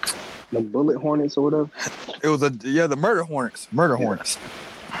 the bullet hornets or whatever. It was the murder hornets. Hornets.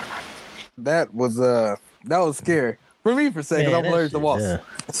 That was scary for me per se because I'm allergic to wasps. Yeah.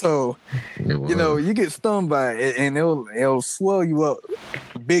 So you get stung by it and it'll swell you up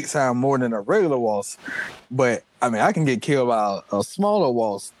big time more than a regular wasp. But I mean, I can get killed by a smaller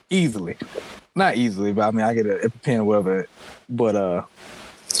wasp easily. Not easily, but I mean, I get an EpiPen, whatever. But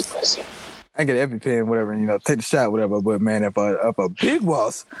I get an EpiPen, whatever, and take the shot, whatever. But man, if a big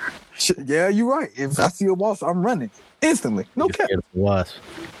wasp, yeah, you're right. If I see a wasp, I'm running instantly. No cap. Wasp.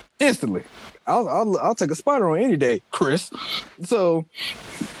 Instantly. I'll take a spider on any day, Chris. So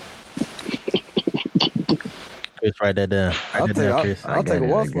Chris, write that down. I'll take a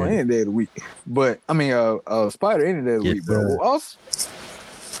wasp on any day of the week. But I mean, a spider any day of the week. But a wasp,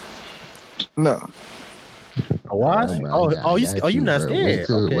 no. A wasp? You not scared?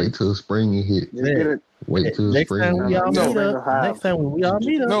 Wait till spring you hit. Yeah. Wait till spring. Next time when we all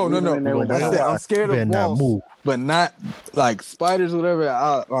meet up. No. I'm scared of wasps, but not like spiders or whatever.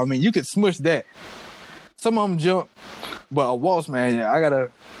 I mean, you could smush that. Some of them jump, but a wasp, man,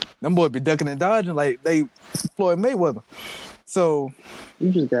 them boys be ducking and dodging like they Floyd Mayweather. So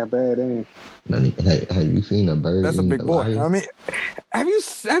you just got bad aim. Have you seen a bird? That's a big boy. I mean, have you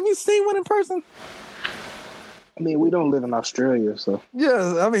seen one in person? I mean, we don't live in Australia, so.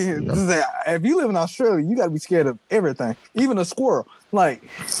 Yeah, I mean, if you live in Australia, you got to be scared of everything, even a squirrel. Like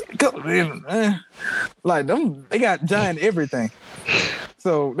them, they got giant everything.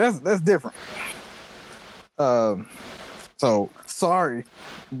 So that's different. So sorry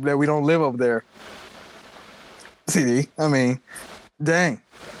that we don't live over there. CD, I mean, dang.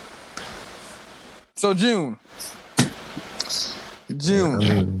 So June.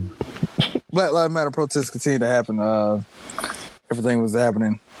 Black Lives Matter protests continued to happen. Everything was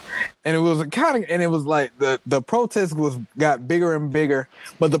happening, and it was like the protest got bigger and bigger.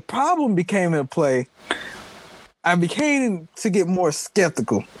 But the problem became in play. I became to get more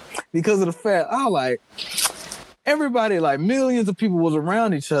skeptical because of the fact everybody, like millions of people, was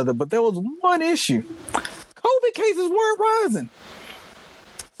around each other, but there was one issue: COVID cases weren't rising.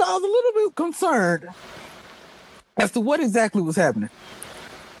 So I was a little bit concerned as to what exactly was happening.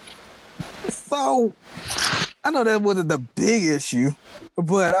 So I know that wasn't the big issue,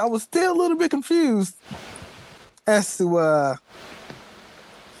 but I was still a little bit confused as to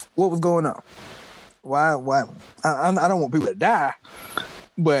what was going on. Why? I don't want people to die,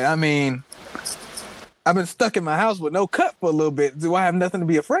 but I mean, I've been stuck in my house with no cut for a little bit. Do I have nothing to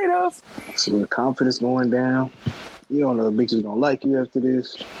be afraid of? So the confidence going down. You don't know if bitches gonna like you after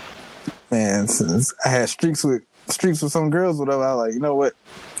this. Man, since I had streaks with some girls, whatever, I was like, you know what?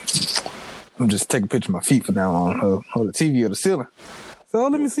 I'm just taking a picture of my feet for now on the TV or the ceiling. So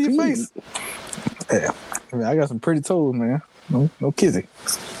let me see your face. Yeah, I mean, I got some pretty toes, man. No kissing.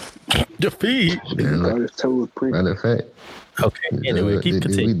 Your feet. His toes pretty. Matter of fact. Okay. Anyway, keep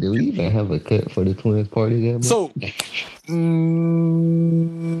continuing. Do we even have a cut for the twins party that month? So,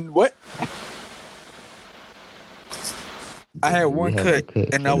 what? I had one cut,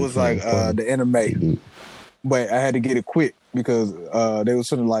 and that was like the end of May. But I had to get it quick because they was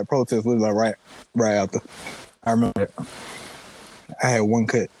sort of like protest was like right after. I remember that. I had one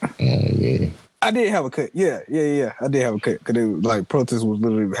cut. Yeah. I did have a cut. Yeah. I did have a cut because it was like protest was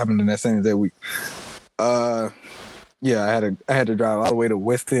literally happening that same day week. Yeah, I had to drive all the way to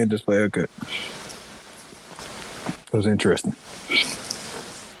West End just for a haircut. It was interesting. It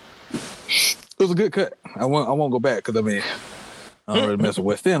was a good cut. I won't go back because I mean I don't really mess with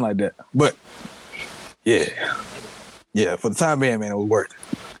West End like that. But yeah, for the time being, man, it was worth it.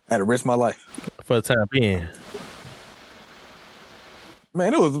 I had to risk my life For the time being.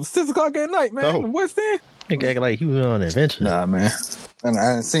 Man, it was 6 o'clock at night, man. Oh. West End. You act like he was on an adventure. Nah, man. I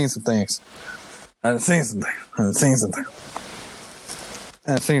done seen some things. I done seen some things,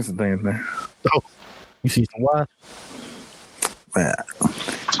 man. Oh, you seen some wives? Man,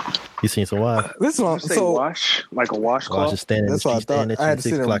 You seen some wives? this one. Say So wash like a Watch washcloth. it standing. that's what I thought. I had to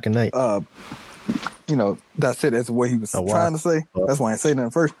 6 sit o'clock at night. That's it. That's what he was A trying to say. That's why I ain't say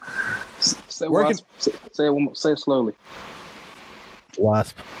nothing first. Say Working- wash. Say it one more. Say it slowly.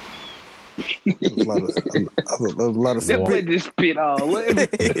 Wasp. There was a lot of Just put this spit all in.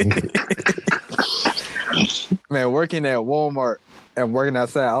 Man, working at Walmart and working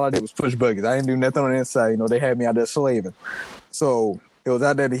outside, all I did was push buckets. I didn't do nothing on the inside. They had me out there slaving. So it was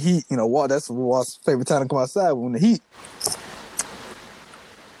out there the heat. That's Walt's favorite time to come outside when the heat.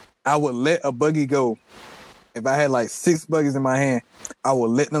 I would let a buggy go. If I had like 6 buggies in my hand, I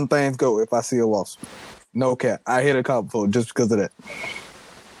would let them things go if I see a wasp. No cap. I hit a cop before just because of that.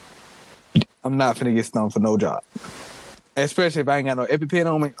 I'm not finna get stung for no job. Especially if I ain't got no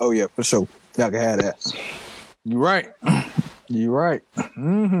EpiPen on me. Oh yeah, for sure. Y'all can have that. You right.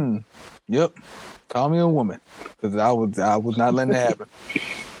 Mm-hmm. Yep. Call me a woman. Because I was not letting that happen.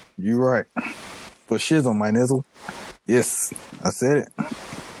 You right. For shizzle, my nizzle. Yes. I said it.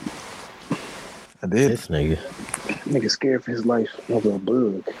 I did. This nigga. Nigga scared for his life of a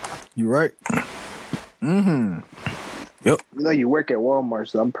bug. You right. Mm-hmm. Yep. You work at Walmart,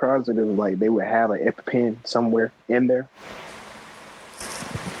 so I'm positive like they would have an EpiPen somewhere in there.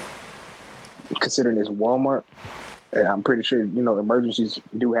 Considering it's Walmart, and I'm pretty sure emergencies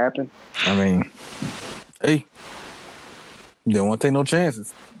do happen. I mean, hey, you don't want to take no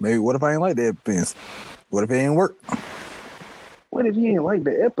chances. Maybe what if I ain't like the EpiPens? What if it ain't work? What if you ain't like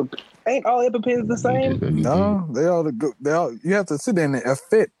the EpiPen? Ain't all EpiPens the same? No, they all. You have to sit there and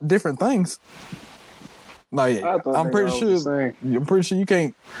affect different things. Like I'm pretty sure you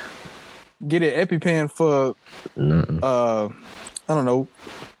can't get an EpiPen for I don't know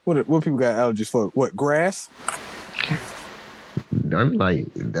what people got allergies for. What, grass? That'd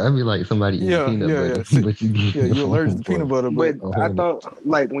be like somebody eating peanut butter. But you're allergic to peanut butter. But I thought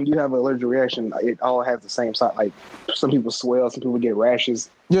like when you have an allergic reaction, it all has the same side. Like some people swell, some people get rashes.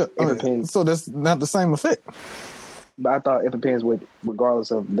 Yeah, EpiPens. So that's not the same effect. But I thought EpiPens would, regardless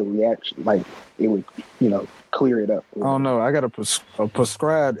of the reaction, like it would, clear it up. I don't know. I got a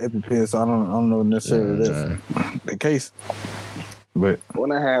prescribed EpiPen, so I don't know necessarily that's the case. But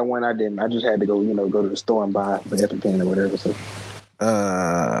when I had one, I didn't. I just had to go, go to the store and buy the EpiPen or whatever. So.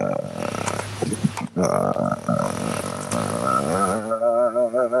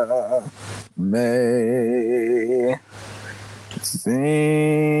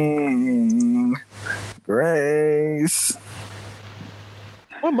 Amazing grace.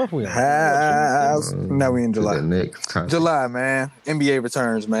 What month we in? Now we in July. The next July, man. NBA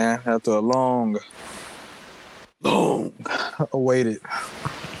returns, man. After a long awaited.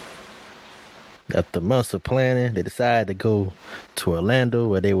 After months of planning, they decided to go to Orlando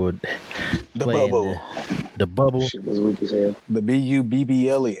where they would play the bubble. Shit was weak as hell. The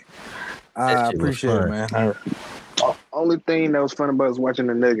BUBBLE. I appreciate it, man. Only thing that was fun about was watching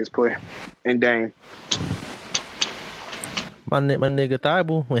the Nuggets play and Dame. My nigga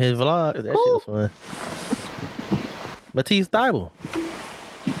Thibault with his vlog, that shit was fun. Matisse Thybulle.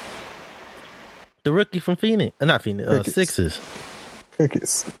 The rookie from Phoenix. Not Phoenix, Sixers.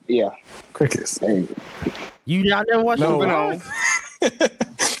 Crickets. Yeah. Crickets. Hey. Y'all never watched No. Wow.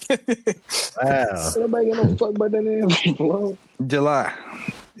 Nobody get no fuck about that name. July.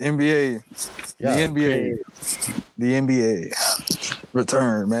 NBA. Crazy. The NBA.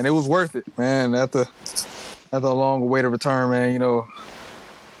 Return, man. It was worth it, man. After a long way to return, man,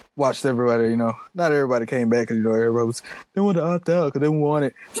 watched everybody, not everybody came back because, everybody they wanted to opt out because they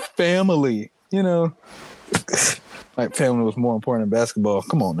wanted family, Like family was more important than basketball.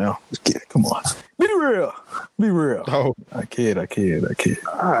 Come on now. Let's get it. Come on. Be real. Oh. I kid. All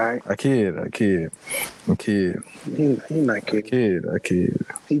right. I kid. He not kidding. I kid.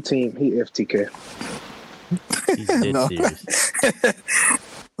 He FTK. He's dead No. serious.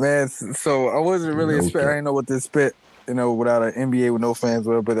 Man, so I wasn't really expecting. I didn't know what to expect, without an NBA with no fans,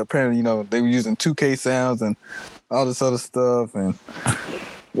 but apparently, they were using 2K sounds and all this other stuff, and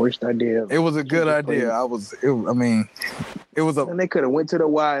worst idea. It was a good idea. It was and they could have went to the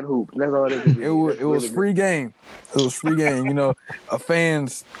wide hoop. That's all they could do. It was free game. It was free game.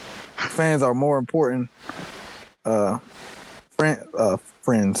 Fans are more important.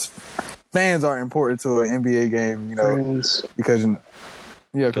 Friends. Fans are important to an NBA game, Friends. because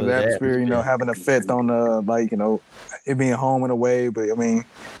the atmosphere, have an effect on it being home in a way. But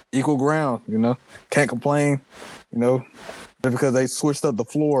equal ground, can't complain, because they switched up the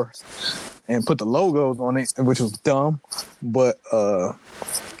floor and put the logos on it, which was dumb. But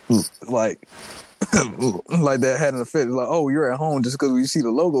like that had an effect. Like, oh, you're at home just because you see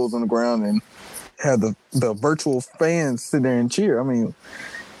the logos on the ground and have the virtual fans sit there and cheer.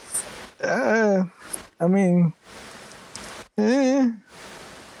 Yeah,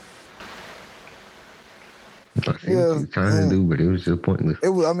 trying to do, but it was just pointless. It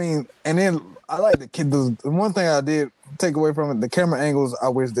was. And then I like the kid. The one thing I did take away from it, the camera angles. I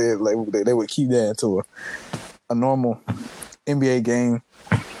wish they would keep that into a normal NBA game.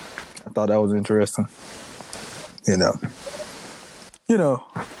 I thought that was interesting. We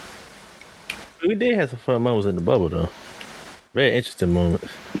did have some fun moments in the bubble, though. Very interesting moments.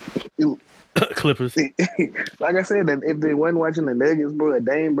 Clippers. Like I said, if they wasn't watching the Nuggets, bro,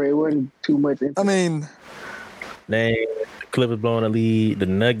 Dame, bro, it wasn't too much. Clippers blowing the lead. The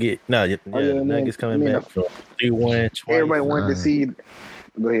Nuggets. Nuggets coming back from 3-1 twice. Everybody wanted to see.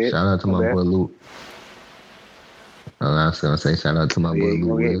 Go ahead. Shout out to my boy Luke. I was gonna say shout out to my boy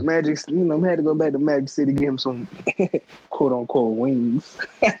Luke. Magic, I had to go back to Magic City, give him some quote unquote wings.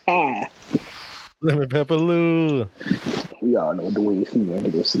 Lemon Pepper Lou. We all know the wings he wanted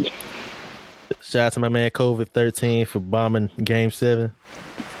to go see. Shout out to my man COVID-13 for bombing Game 7.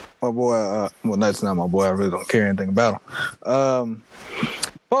 My boy, that's not my boy. I really don't care anything about him.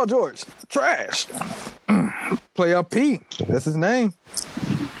 Paul George, trash. Playoff P. That's his name.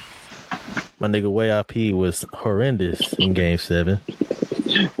 My nigga Way IP was horrendous in Game 7.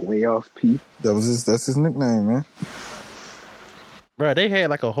 Way off P. That's his nickname, man. Bro, they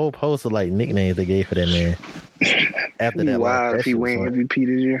had like a whole post of like nicknames they gave for that man. After that, wow, if he win MVP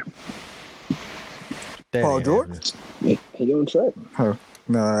this year. Paul George? He on track.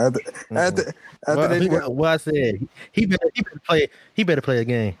 No, after I said he better play. He better play a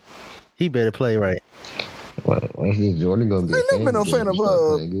game. He better play right. When he's Jordan gonna get. I ain't never been a fan of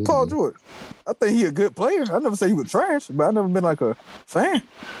Paul George. I think he a good player. I never say he was trash, but I never been like a fan.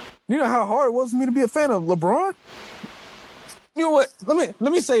 You know how hard it was for me to be a fan of LeBron? You know what?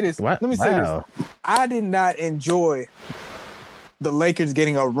 Let me say this. Let me say this. I did not enjoy the Lakers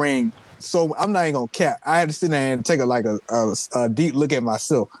getting a ring. So I'm not even gonna cap. I had to sit there and take a deep look at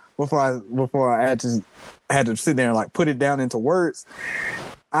myself before I had to sit there and like put it down into words.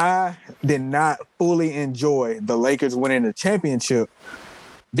 I did not fully enjoy the Lakers winning the championship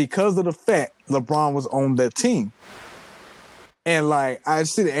because of the fact LeBron was on that team. And like I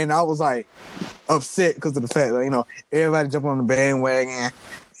sit and I was like upset because of the fact that, everybody jumped on the bandwagon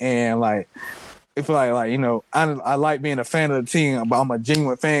and like it's like I like being a fan of the team, but I'm a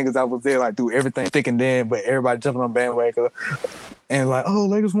genuine fan because I was there like through everything thick and thin, but everybody jumping on the bandwagon and like, oh,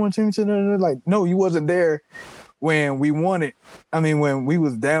 Lakers won championship. Like, no, you wasn't there when we won it. When we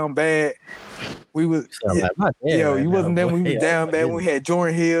was down bad, we was you wasn't there when we was down bad when we had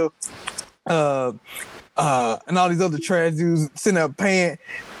Jordan Hill, and all these other trash dudes sitting up paying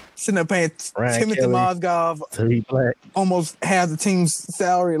Timothy Mozgov almost half the team's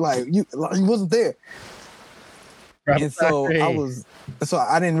salary. Like you wasn't there. And so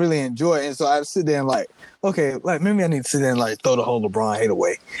I didn't really enjoy it. And so I sit there and like, okay, like maybe I need to sit there and like throw the whole LeBron hate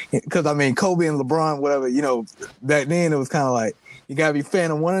away. Because Kobe and LeBron, whatever, back then it was kind of like you gotta be a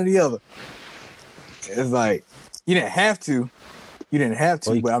fan of one or the other. It's like, You didn't have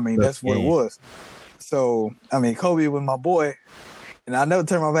to, but I mean that's what it was. So I mean, Kobe was my boy, and I never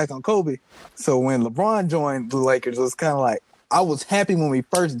turned my back on Kobe. So when LeBron joined the Lakers, it was kind of like I was happy when we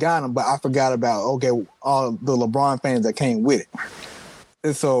first got him, but I forgot about all the LeBron fans that came with it.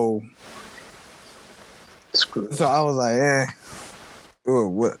 And so I was like,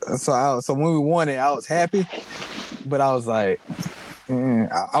 So when we won it, I was happy, but I was like,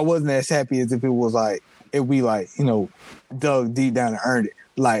 I wasn't as happy as if it was like if we dug deep down and earned it.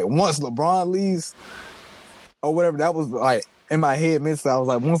 Like once LeBron leaves or whatever, that was like in my head mentally. I was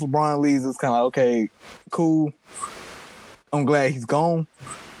like, once LeBron leaves, it's kind of like, okay, cool. I'm glad he's gone,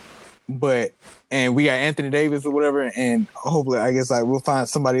 and we got Anthony Davis or whatever, and hopefully, I guess we'll find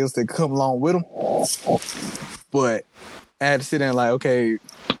somebody else that come along with him. But I had to sit there and okay,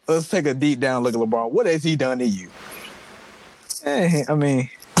 let's take a deep down look at LeBron. What has he done to you? I mean,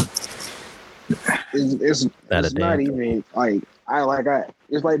 it's not even like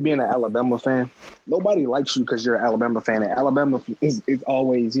it's like being an Alabama fan. Nobody likes you because you're an Alabama fan, and Alabama is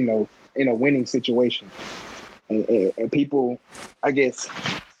always in a winning situation. And people, I guess,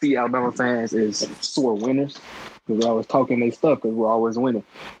 see Alabama fans as sore winners because they're always talking their stuff because we're always winning.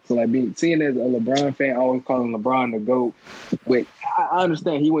 So, seeing as a LeBron fan, always calling LeBron the GOAT. But I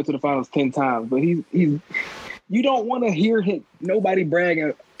understand he went to the finals 10 times, but he's you don't want to hear nobody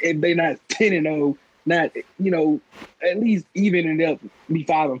bragging if they're not 10-0, not at least even it up, be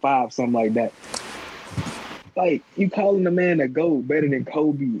 5-5, something like that. Like you calling the man the GOAT better than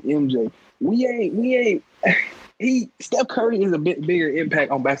Kobe, MJ. We ain't. Steph Curry is a bit bigger impact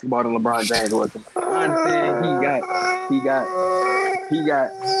on basketball than LeBron James was. I understand he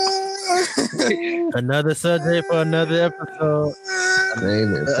got another subject for another episode. I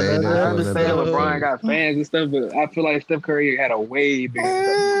understand LeBron got fans and stuff, but I feel like Steph Curry had a way bigger impact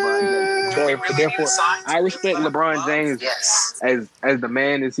than LeBron James. Therefore, I respect LeBron James as the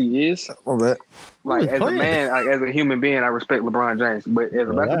man as he is. As a man, as a human being, I respect LeBron James. But as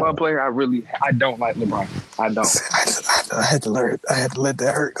a basketball player, I don't like LeBron. I don't. I had to learn. I had to let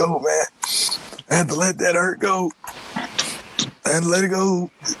that hurt go, man. I had to let that hurt go. I had to let it go.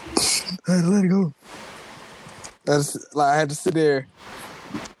 I had to sit there.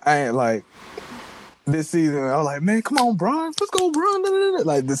 I ain't this season. I was like, man, come on, Bron. Let's go, Bron.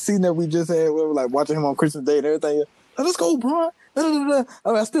 Like the season that we just had, we were watching him on Christmas Day and everything. Let's go, Bron. I mean,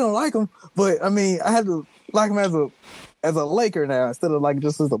 I still don't like him, but I mean, I had to like him as a Laker now instead of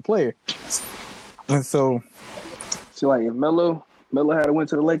just as a player. And so if Melo had went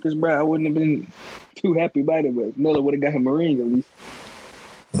to the Lakers, bro, I wouldn't have been too happy about it. But Melo would have got him a ring at least.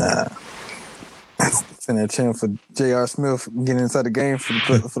 Nah, send that chance for J.R. Smith getting inside the game for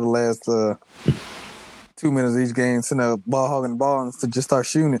the last 2 minutes of each game, send a ball hogging the ball and to just start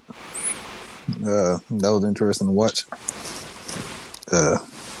shooting it. That was interesting to watch. Where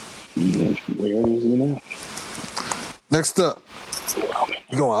is he now? Next up,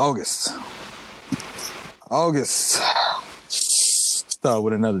 we're going August. Start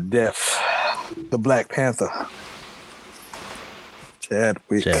with another death. The Black Panther.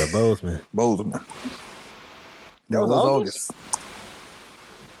 Chadwick Boseman. That was August.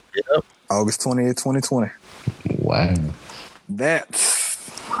 Yep. August 20th, 2020. Wow.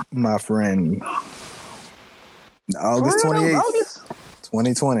 That's my friend. August 28th,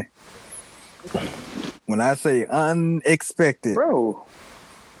 2020. When I say unexpected, bro,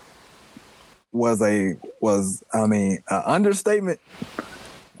 was an understatement.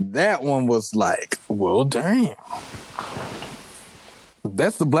 That one was well, damn.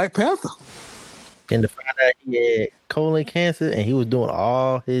 That's the Black Panther. And to find out he had colon cancer and he was doing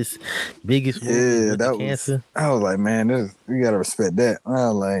all his biggest movies with the cancer. I was like, man, you gotta respect that. I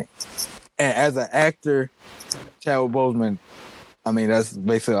was like, and as an actor, Chadwick Boseman, I mean, that's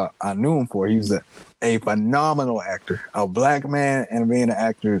basically I knew him for. He was a phenomenal actor, a black man, and being an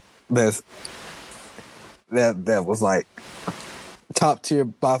actor that was top tier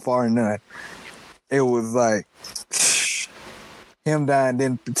by far and none. It was him dying,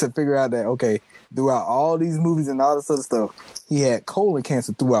 then to figure out that throughout all these movies and all this other stuff, he had colon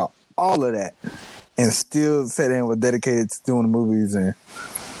cancer throughout all of that, and still sat in and was dedicated to doing the movies and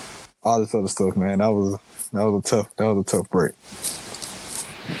all this other stuff. Man, that was a tough break.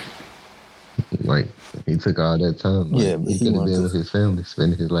 He took all that time. He could have been with his family,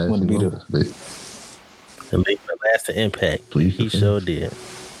 spending his last few moments, but to make a lasting impact, he sure did.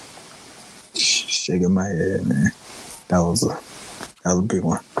 Shaking my head, man. That was a big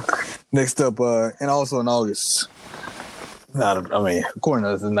one. Next up, and also in August. According to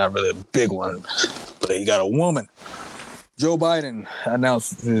us, it's not really a big one, but you got a woman. Joe Biden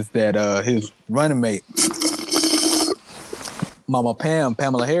announces that his running mate Mama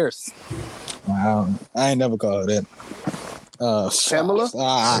Pamela Harris. Wow, I ain't never called her that. Pamela?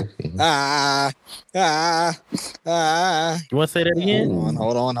 You want to say that again?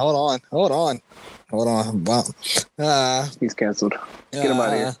 Hold on. He's canceled. Get him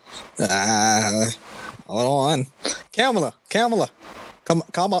out of here. Hold on. Kamala.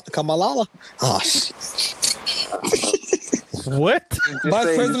 Kamalala. Oh, shit. What?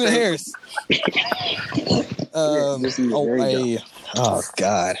 Vice President Harris. Oh,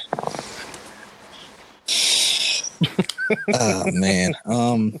 God. Oh, man.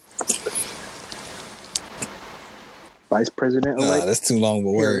 Vice President elect. That's too long of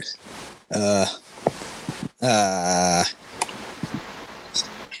a word.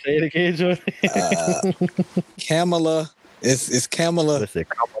 Say it again, Jordan. Kamala. It's Kamala. Let's say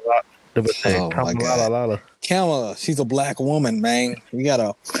Kamala. Kamala. Kamala. She's a black woman, man. We got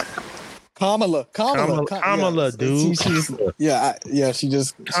a Kamala, dude. She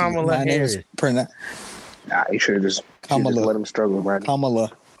just Kamala Harris. You should have just let him struggle, right?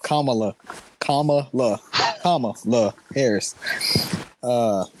 Kamala Harris.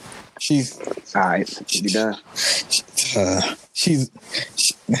 She's all right. Be done. She's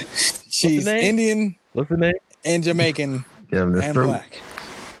Indian. What's the name? And Jamaican and black.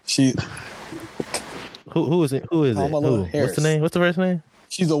 She. Who is it? Kamala Harris. What's the name? What's the first name?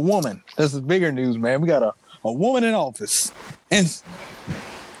 She's a woman. This is bigger news, man. We got a woman in office. And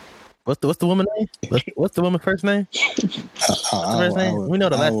what's the woman name? What's the woman's first name? First name? We know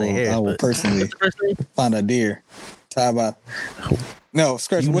the last name. Harris, I will personally find a deer. Tie by. No,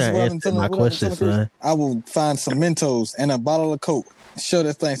 scratch. What's my question, son? I will find some Mentos and a bottle of Coke. Shove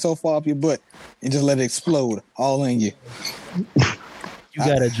that thing so far up your butt and just let it explode all in you. You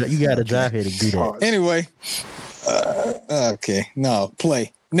gotta drive here to do that. Anyway, okay, no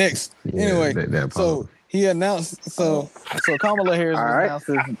play next. Yeah, anyway, that so he announced. So Kamala Harris was announced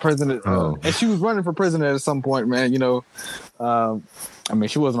as president, and she was running for president at some point. Man, I mean,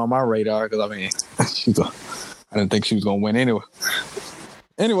 she wasn't on my radar because I mean, I didn't think she was gonna win anyway.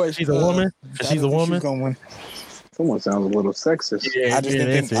 Anyway, she's a woman. She's a woman. She's gonna win. Someone sounds a little sexist. Yeah, I just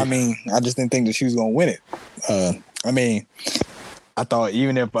didn't think that she was gonna win it. I mean, I thought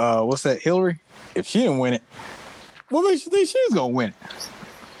even if what's that, Hillary? If she didn't win it, what makes you think she's gonna win it?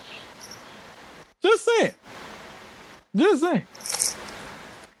 Just saying.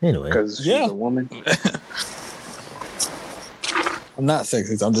 Anyway, because she's a woman. I'm not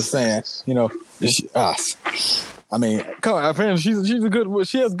sexist. I'm just saying. I mean, come on. Apparently, she's a good.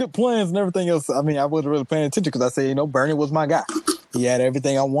 She has good plans and everything else. I mean, I wasn't really paying attention because I said, Bernie was my guy. He had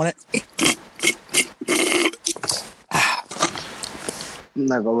everything I wanted. I'm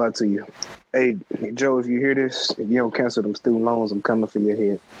not gonna lie to you. Hey, Joe, if you hear this, if you don't cancel them student loans, I'm coming for your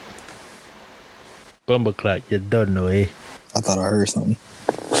head. Bumbleclack, you don't know, eh? I thought I heard something.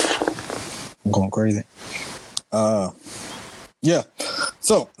 I'm going crazy. Yeah.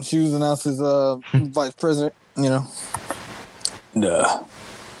 So she was announced as vice president. Yeah.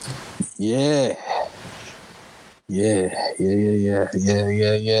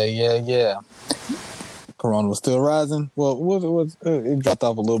 Corona was still rising. Well, it dropped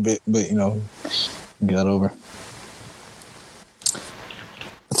off a little bit, but got over.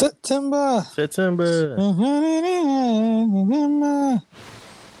 September.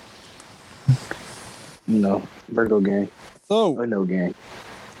 No, Virgo gang. So no gang.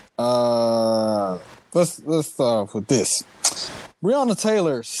 Let's start off with this. Breonna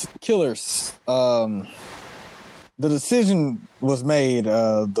Taylor's killers. The decision was made.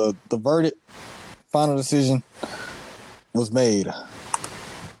 The verdict, final decision, was made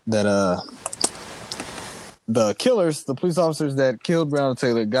that the killers, the police officers that killed Breonna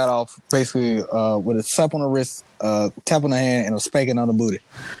Taylor, got off basically with a slap on the wrist, tap on the hand, and a spanking on the booty.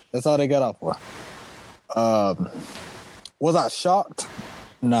 That's all they got off for. Was I shocked?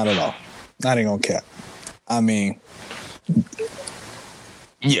 Not at all. Not even gonna cap. I mean,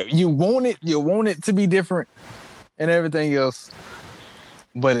 yeah, you want it to be different and everything else,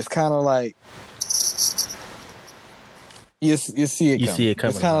 but it's kind of like you see it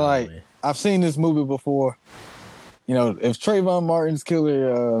coming. It's kind of like I've seen this movie before. If Trayvon Martin's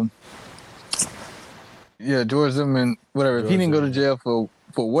killer, George Zimmerman, whatever, if he didn't go to jail for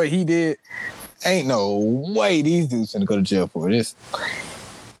what he did, ain't no way these dudes gonna go to jail for this.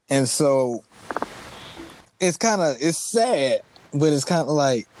 And so it's sad, but it's kind of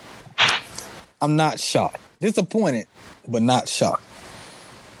like I'm not shocked. Disappointed, but not shocked.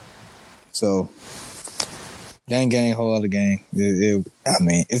 So gang, whole other gang. I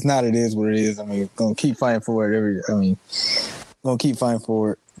mean, it's not. It is what it is. I mean, gonna keep fighting for it. Gonna keep fighting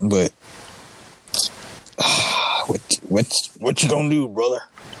for it. But What you gonna do, brother?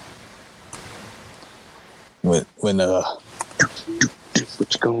 When what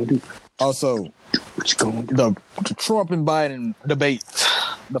you gonna do? Also, what you gonna do? The Trump and Biden debate,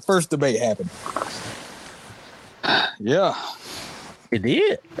 the first debate happened. Yeah, it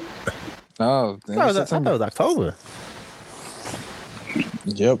did. Oh, I thought it was October.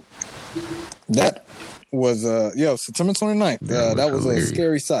 Yep. That was September 29th. That was a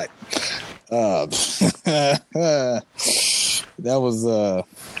scary sight. That was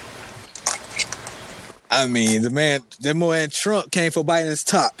I mean, the man Trump came for Biden's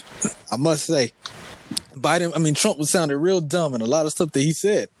top. I must say. Trump was sounding real dumb in a lot of stuff that he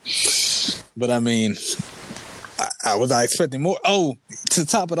said. But I mean, I was expecting more. Oh, to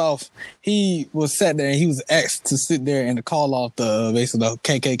top it off, he was sat there and he was asked to sit there and to call off the basically the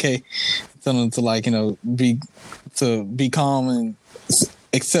KKK, telling them to be calm and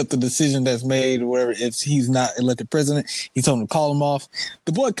accept the decision that's made or whatever. If he's not elected president, he told him to call him off.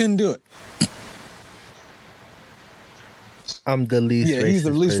 The boy couldn't do it. I'm the least racist. He's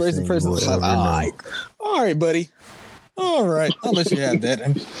the least racist person. All right, buddy. All right, I'll let you have that.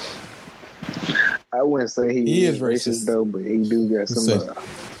 I wouldn't say he is racist though, but he do got some.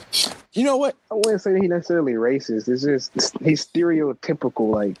 You know what? I wouldn't say that he's necessarily racist. It's just he's stereotypical,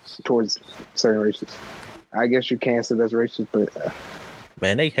 like towards certain races. I guess you can't say that's racist, but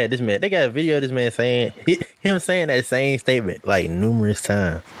man, they had this man. They got a video of this man saying that same statement like numerous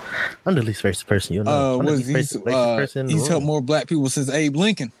times. I'm the least racist person you know. I'm the least racist person. He's helped more black people since Abe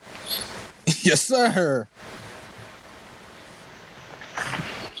Lincoln. Yes, sir.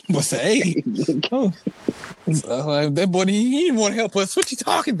 What's the Abe? Oh. That boy, he didn't want to help us. What you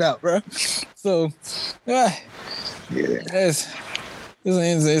talking about, bro? So, he's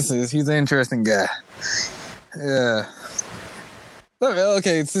an interesting guy. Yeah.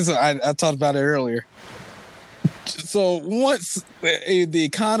 Okay, since I talked about it earlier. So once the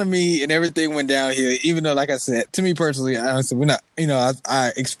economy and everything went down here, even though, like I said, to me personally, honestly, we're not,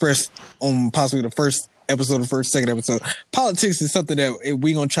 I expressed on possibly the first episode, second episode, politics is something that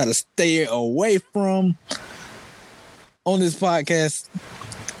we're going to try to stay away from on this podcast.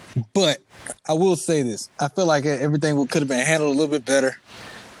 But I will say this. I feel like everything could have been handled a little bit better.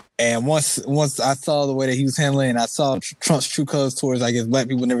 And once I saw the way that he was handling, and I saw Trump's true colors towards, I guess, black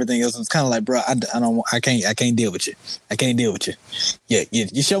people and everything else, it was kind of like, bro, I can't deal with you. I can't deal with you. Yeah,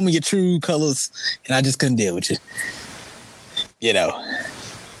 you show me your true colors, and I just couldn't deal with you.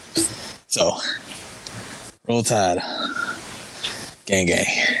 So, roll Tide, gang.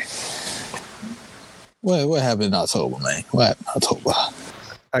 What happened in October, man? What happened in October?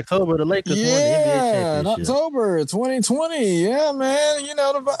 October, the Lakers won the NBA championship. In October 2020. Yeah, man. You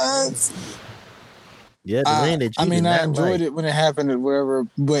know the vibes. Yeah, the rain that you I enjoyed it when it happened or whatever,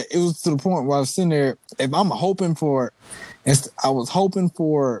 but it was to the point where I was sitting there. If I'm hoping for, I was hoping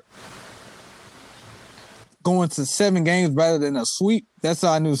for going to 7 games rather than a sweep. That's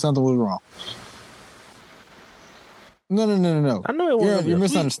how I knew something was wrong. No. I know it wasn't. You're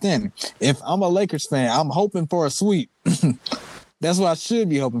misunderstanding. If I'm a Lakers fan, I'm hoping for a sweep. That's what I should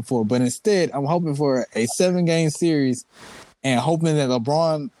be hoping for. But instead, I'm hoping for a 7-game series and hoping that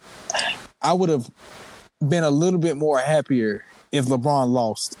LeBron, I would have been a little bit more happier if LeBron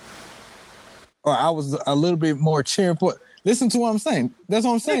lost. Or I was a little bit more cheering for. Listen to what I'm saying. That's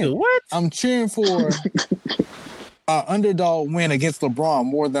what I'm saying. Nigga, what? I'm cheering for an underdog win against LeBron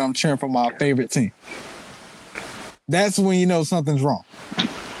more than I'm cheering for my favorite team. That's when you know something's wrong.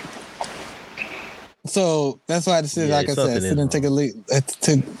 So that's why I decided, like I said, sit and take a lead.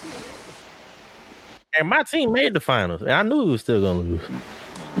 And my team made the finals, and I knew we was still gonna lose.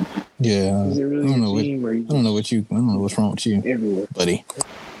 Yeah, is it really I don't know what's wrong with you, everywhere, buddy.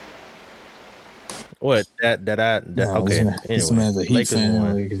 What that okay. This man's a Heat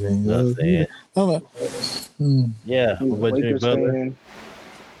fan. Yeah, but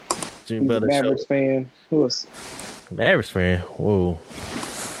Jimmy Butler, Mavericks fan. Who else? Mavericks fan. Whoa.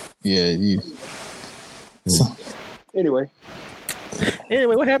 Yeah, you. So. Anyway,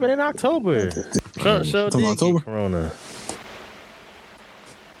 what happened in October? Trump showed October Corona.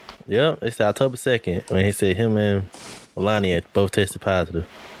 Yep, it's October 2nd when he said him and Melania both tested positive.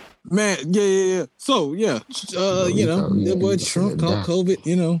 Man, yeah. So that boy Trump caught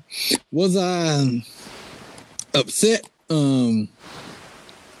COVID. Was I upset?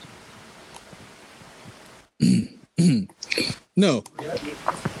 No,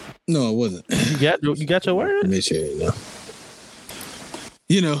 I wasn't. You got your word? Make sure I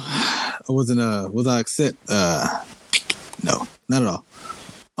wasn't. Was I upset? No, not at all.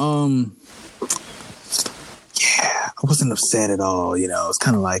 Yeah, I wasn't upset at all. It's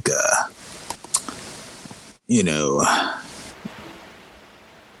kind of like you know.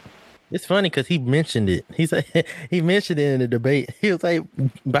 It's funny because he mentioned it. He's like, he mentioned it in the debate. He was like,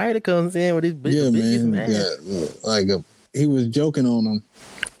 Biden comes in with his biggest man. Yeah, like he was joking on him.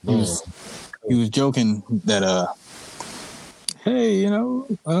 He was joking that hey, you know,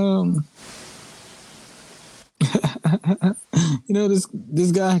 you know this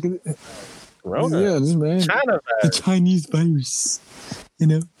guy, this man, the Chinese virus. You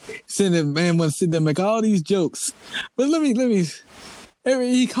know, that man wants to sit there and make all these jokes, but let me.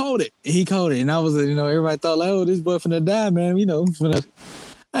 He called it, and I was, you know, everybody thought like, oh, this boy finna die, man. You know,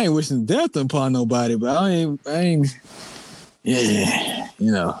 I ain't wishing death upon nobody, but I ain't, yeah,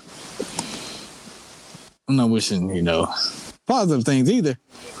 you know, I'm not wishing, you know, positive things either.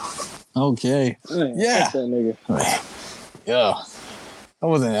 Okay, yeah, that nigga. Yeah, I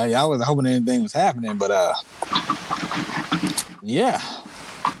was hoping anything was happening, but yeah,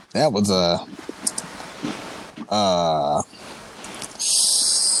 that was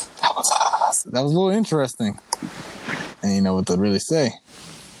that was a little interesting. And you know what to really say.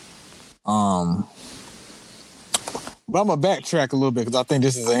 But I'm gonna backtrack a little bit because I think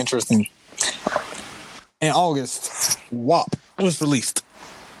this is interesting. In August, WAP was released.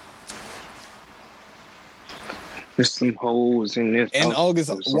 There's some holes in this. In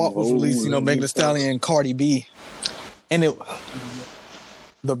August, WAP was released. You know, Megan Thee Stallion and Cardi B, and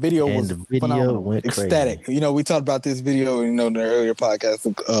the video was phenomenal, ecstatic. Crazy. You know, we talked about this video, you know, in the earlier podcast,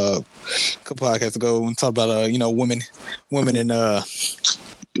 a couple podcasts ago. We talked about, you know, women in the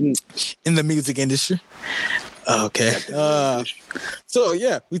music industry. Okay. So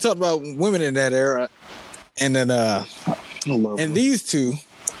yeah, we talked about women in that era, and then and these two,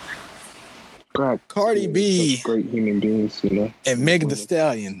 Cardi B, great human beings, you know, and Megan Thee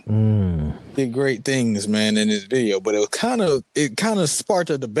Stallion did great things, man, in this video. But it kind of sparked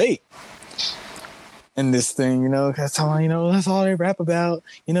a debate in this thing, you know, because you know that's all they rap about,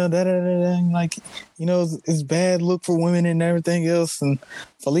 you know, like, you know, it's bad look for women and everything else, and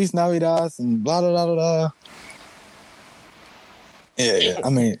Feliz Navidad and blah blah blah blah. Yeah. I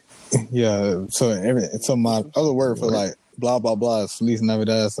mean, yeah. So my other word for like blah blah blah is Feliz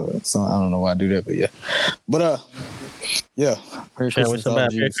Navidad. So I don't know why I do that, but yeah. But yeah. Merry Christmas.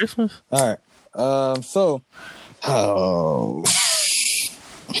 Merry Christmas. All right.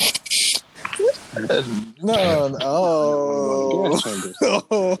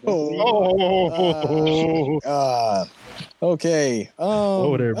 Okay.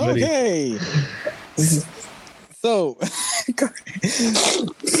 Whoa there, buddy. Okay. So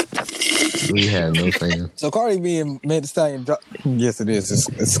we have no fans. So Cardi B and Megan Thee Stallion. Yes, it is.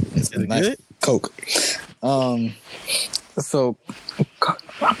 It's a nice good? Coke. So.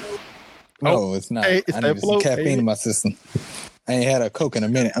 No, it's not. Hey, I need some caffeine in my system. I ain't had a Coke in a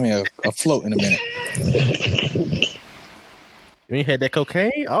minute. I mean, a float in a minute. You ain't had that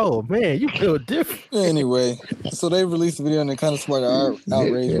cocaine? Oh, man, you feel different. Anyway, so they released a video and it kind of sparked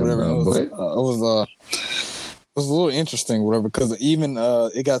outrage or whatever. It was a little interesting, whatever, because even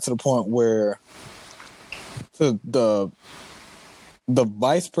it got to the point where the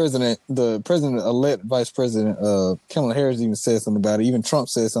vice president, the president-elect vice president, Kamala Harris even said something about it. Even Trump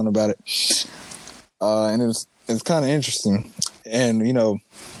said something about it. And it's kind of interesting. And, you know,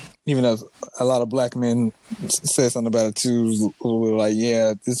 even as a lot of black men said something about it too, we were like,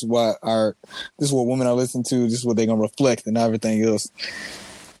 yeah, this is what women are listening to. This is what they're going to reflect and everything else.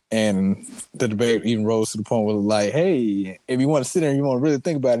 And the debate even rose to the point where, like, hey, if you want to sit there and you want to really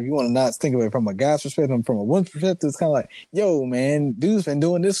think about it, if you want to not think of it from a guy's perspective and from a woman's perspective, it's kind of like, yo, man, dude's been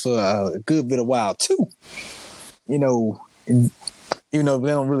doing this for a good bit of while, too. You know, even though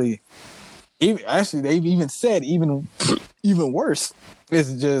they don't really... Actually, they've even said even worse.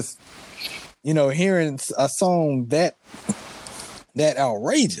 It's just, you know, hearing a song that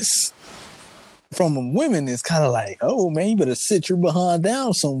outrageous from women is kind of like, oh, man, you better sit your behind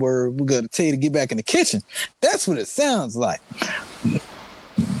down somewhere. We're going to tell you to get back in the kitchen. That's what it sounds like.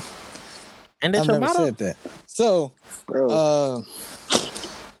 And that's I've never said that. So,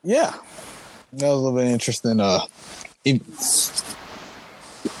 yeah, that was a little bit interesting.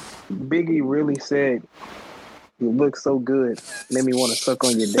 Biggie really said, "You look so good, made me want to suck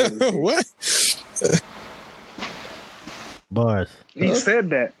on your dick." What? Bars. He said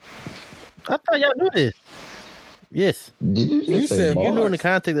that. I thought y'all knew this. Yes. You said bars. You know in the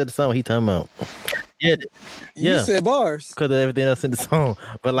context of the song he talking about. Yeah. You said bars. Because of everything else in the song.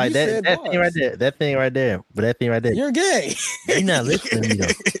 But like that thing right there. That thing right there. But that thing right there. You're gay. You're not listening to me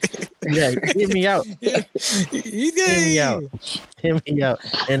though. Yeah, hear me out. He's gay. Hear me out.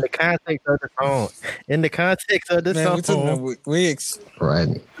 In the context of the song. In the context of the song.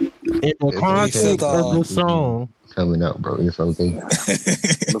 Right. In the context of the song. Coming out, bro. It's okay.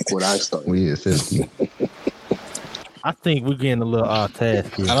 Look what I started. We accept you. I think we're getting a little off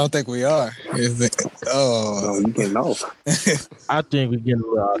task here. I don't think we are. No, you getting off. I think we're getting a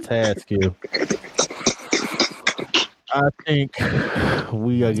little off task here. I think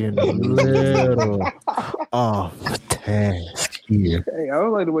we are getting a little off task here. Hey, I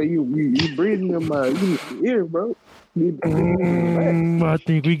don't like the way you breathing in my ear, bro. I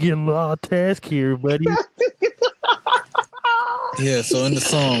think we getting a little off task here, buddy. Yeah, so in the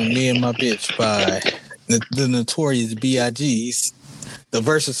song "Me and My Bitch" by the Notorious B.I.G.'s, the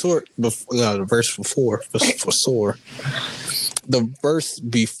verse before Soar. The verse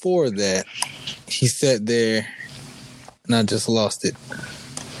before that, he said there, and I just lost it.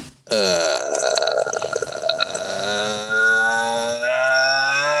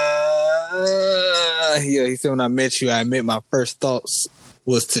 Yeah, he said, when I met you, I admit my first thoughts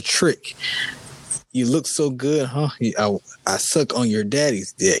was to trick. You look so good, huh? I suck on your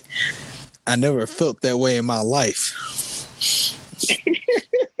daddy's dick. I never felt that way in my life.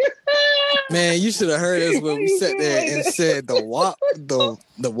 Man, you should have heard us when we sat there and said the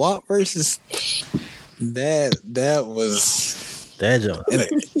WAP verses. That was that joke.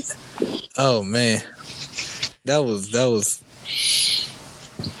 Oh man, that was.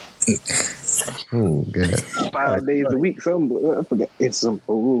 Oh god. 5 days a week, something. I forgot. It's some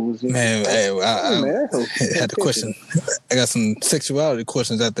fools. Man, I had a question. I got some sexuality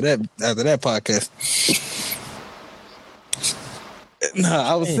questions after that podcast.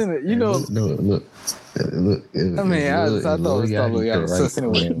 I was sitting it, Look. I mean, I thought it was probably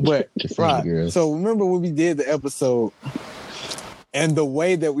anyway. But right. So remember when we did the episode and the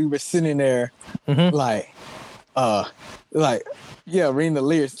way that we were sitting there, reading the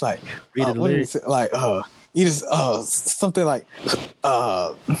lyrics, Read the lyrics. You just something like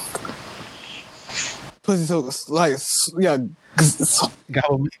pussy so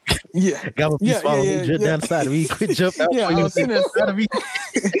Gobble me swallow me, jump down the side of me, quit jump out. Yeah, I was sitting there. Side of me.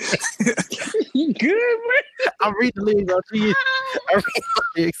 You good, man? I'm reading the lyrics out to you.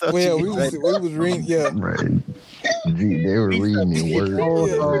 Well, we was reading, yeah. Right. They were reading in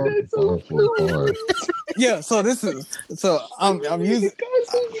words. Yeah, so this is I'm using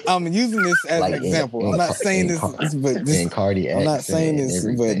this as an example. I'm not saying this, but I'm not saying this,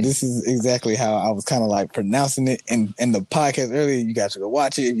 but this is exactly how I was kind of like pronouncing it in the podcast earlier. You guys should go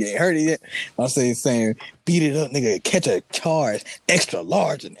watch it if you ain't heard it yet. I'm saying, beat it up, nigga, catch a charge, extra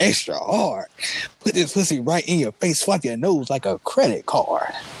large and extra hard. Put this pussy right in your face, swipe your nose like a credit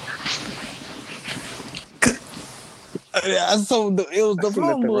card. So it was the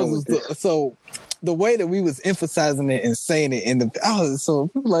problem was so the way that we was emphasizing it and saying it so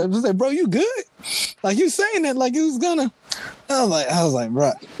people like just say, bro, you good? Like you saying that like you was gonna. I was like,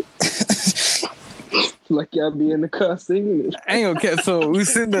 bro. Like y'all be in the car singing it. I ain't gonna catch. So we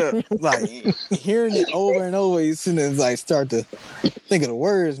sitting there like hearing it over and over. You sitting there like start to think of the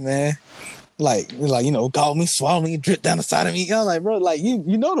words, man. Like call me, swallow me, drip down the side of me. I'm like, bro, like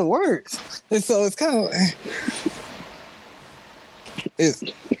you know the words, and so it's kind of. It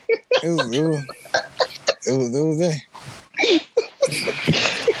was there.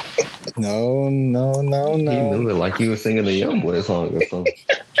 No. He knew it like he was singing the Young Boy song or something.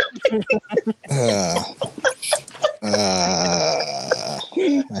 I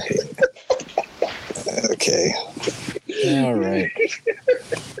hate it. Okay. All right.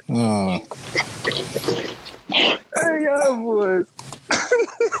 Hey, y'all boys.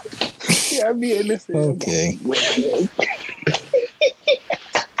 Yeah, I be in this. Okay.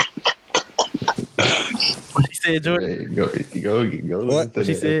 What she said, Jordan? Hey, go. What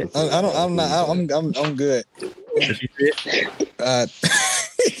she said? I'm good. What she said?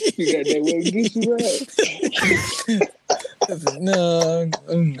 You got that way Gucci right? No.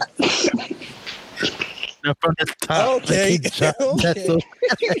 Now from the top. Okay. That's so.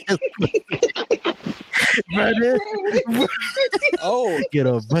 Brother. Oh, Get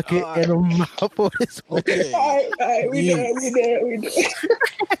a bucket and a mop for this. okay. All right, we done.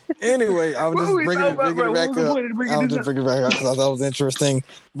 Anyway, I was just bringing it back up. I'm just bringing it back up because I thought it was interesting.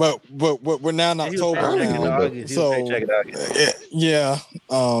 But we're now in October now. So yeah,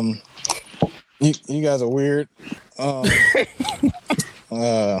 you guys are weird.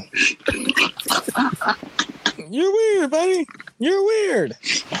 You're weird, buddy. You're weird.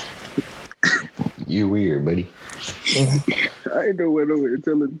 You weird, buddy. I ain't know what over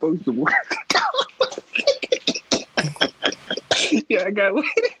telling folks to work. Yeah, I got one.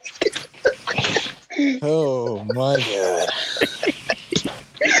 Oh my god.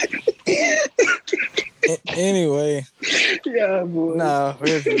 Anyway, Yeah, boy. Nah,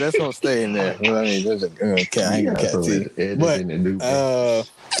 that's gonna stay in there. I mean, there's a cat. I ain't gonna cat tea. But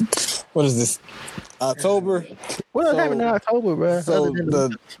what is this? October. What happened in October, bro? So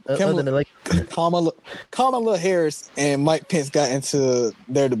Kamala Harris and Mike Pence got into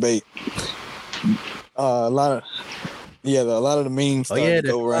their debate. A lot of the memes started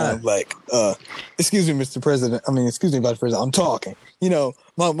to go around like, excuse me, Mr. President. I mean, excuse me, Vice President. I'm talking. You know,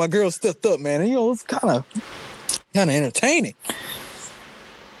 my girl stepped up, man. And, you know, it's kind of entertaining.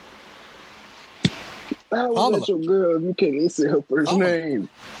 How was that your girl? You can't even say her first name.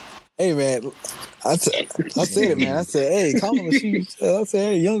 Hey, man. I said it, man. I said, hey, Kamala,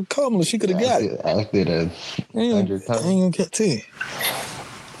 young Kamala, she could have got it. After the 100 times. I ain't gonna cat tea.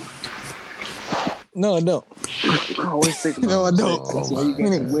 No, I don't. No, I don't. That's why you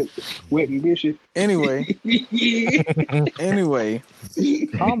got wet and dishes. Anyway,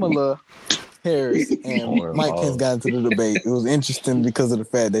 Kamala Harris and Mike Pence got into the debate. It was interesting because of the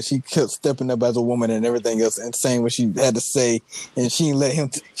fact that she kept stepping up as a woman and everything else and saying what she had to say, and she ain't let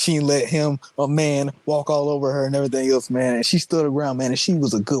him, a man, walk all over her and everything else, man. And she stood her ground, man, and she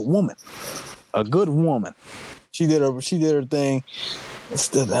was a good woman. A good woman. She did her thing.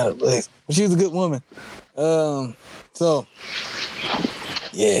 Still out of place. She was a good woman. So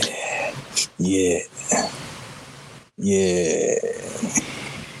yeah.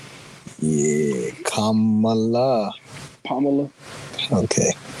 Kamala.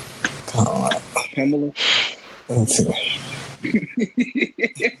 Okay. Pamela. Let's see.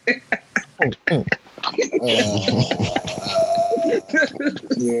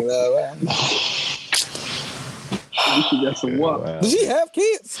 You know what? She got some WAP. Does she have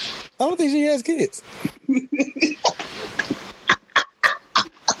kids? I don't think she has kids.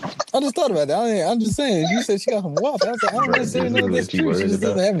 I just thought about that. I'm just saying. You said she got some WAP. I was like, I don't necessarily know if that's true. She just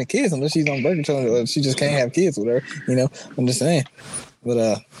doesn't have any kids unless she's on birth control. Or she just can't have kids with her. You know, I'm just saying.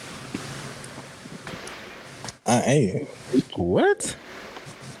 But hey, what?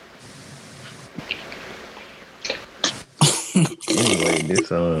 Anyway,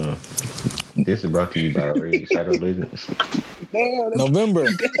 this is brought to you by Raid Shadow Legends. November.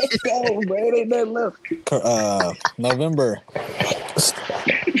 Let's go, bro. It ain't nothing left. November.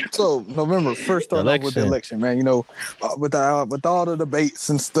 So November first started off with the election, man. You know, with all the debates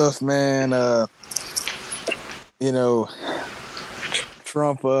and stuff, man. You know,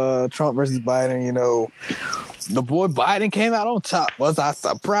 Trump versus Biden. You know, the boy Biden came out on top. Was I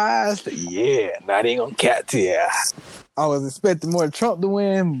surprised? Yeah, not even gonna cat to you. I was expecting more Trump to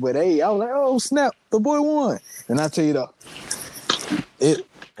win, but hey, I was like, oh snap, the boy won. And I tell you though, it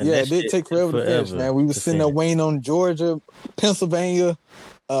did take forever to finish, man. We was sitting there waiting on Georgia, Pennsylvania,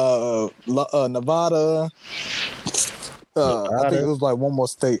 Nevada. I think it was like one more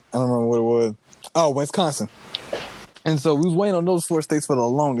state. I don't remember what it was. Oh, Wisconsin. And so we was waiting on those 4 states for the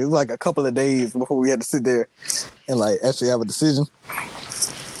longest. It was like a couple of days before we had to sit there and like actually have a decision.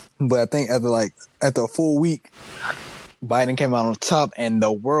 But I think after a full week, Biden came out on top and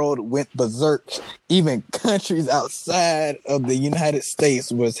the world went berserk. Even countries outside of the United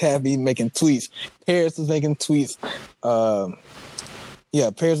States was happy making tweets. Paris was making tweets. Paris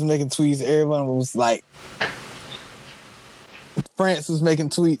was making tweets. Everyone was like, France was making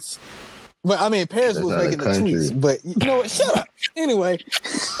tweets. But I mean, Paris was making the tweets. But you know what? Shut up. Anyway.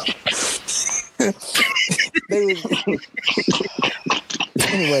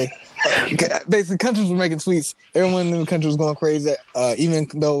 Basically, countries were making tweets. Everyone in the country was going crazy. Even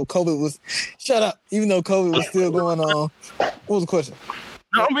though COVID was still going on. What was the question?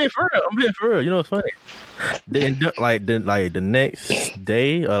 No, I'm being for real. You know what's funny? Then, the next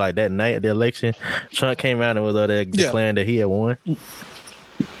day or like that night of the election, Trump came out and was declaring that he had won.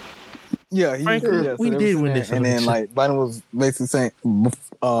 Yeah, we did win this. And then like Biden was basically saying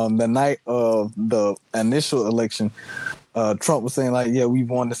the night of the initial election, Trump was saying like, yeah, we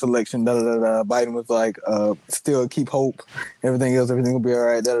won this election. Da da da da. Biden was like, still keep hope. Everything will be all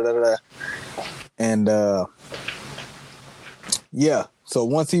right. Da da da da. And so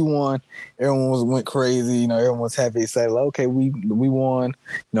once he won, everyone went crazy. You know, everyone was happy. Excited. Like, okay, we won.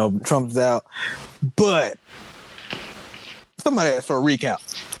 You know, Trump's out, but somebody asked for a recount.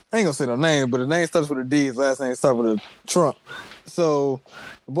 I ain't gonna say no name, but the name starts with a D. His last name starts with a Trump. So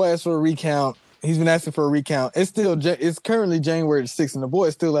the boy asked for a recount. He's been asking for a recount. It's currently January 6th, and the boy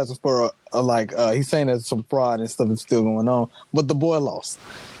still asking for he's saying there's some fraud and stuff is still going on, but the boy lost.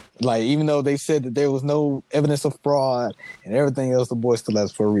 Like, even though they said that there was no evidence of fraud and everything else, the boy still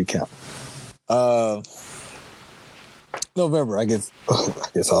asks for a recount. November, I guess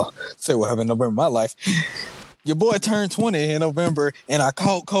I'll say what happened in November in my life. Your boy turned 20 in November, and I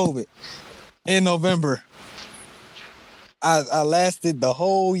caught COVID in November. I lasted the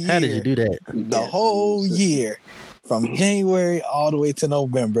whole year. How did you do that? The whole year. From January all the way to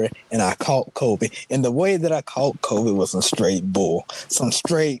November, and I caught COVID. And the way that I caught COVID was some straight bull.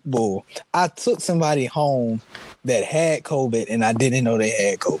 I took somebody home that had COVID, and I didn't know they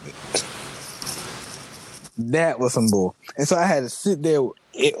had COVID. That was some bull. And so I had to sit there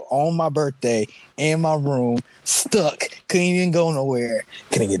on my birthday in my room, stuck, couldn't even go nowhere,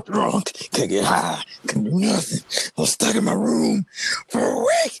 couldn't get drunk, couldn't get high, couldn't do nothing. I was stuck in my room for a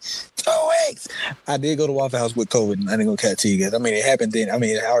week, 2 weeks. I did go to Waffle House with COVID, and I didn't go catch you guys. I mean, it happened then. I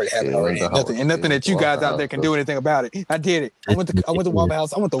mean, it already happened already. Nothing that you guys out there can do anything about it. I did it. I went to Waffle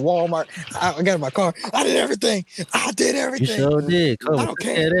House. I went to Walmart. I got in my car. I did everything. You sure did. COVID. I don't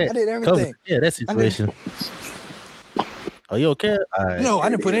care. I did everything. COVID. Yeah, that situation. Are you okay? No, I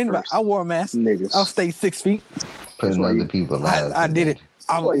didn't put anybody. I wore a mask. I'll stay 6 feet. Putting other people lives. I did it.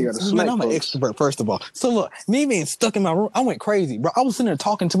 I'm an extrovert, first of all. So look, me being stuck in my room, I went crazy, bro. I was sitting there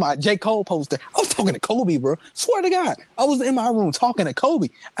talking to my J. Cole poster. I was talking to Kobe, bro. Swear to God. I was in my room talking to Kobe.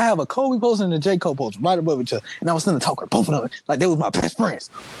 I have a Kobe poster and a J. Cole poster right above each other. And I was sitting there talking to both of them like they was my best friends.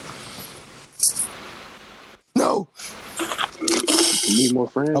 No. You need more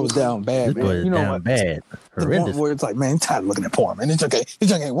friends? I was down bad, man. You know what? Bad. Horrendous. Where it's like, man, I'm tired of looking at porn, man. This junk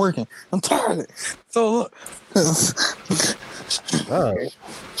ain't working. I'm tired of it. So look.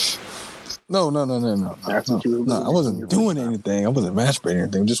 No. I wasn't doing anything. I wasn't masturbating or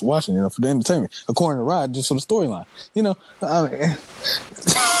anything. Just watching, for the entertainment. According to Rod, just for the storyline. I mean,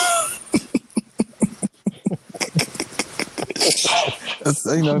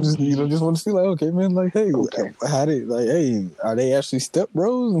 just want to see, like, okay, man, like, hey, are they actually step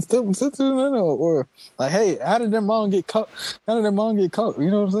bros and step sisters, or like, hey, how did their mom get caught? You know what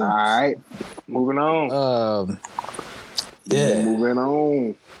I'm saying? All right, moving on. Moving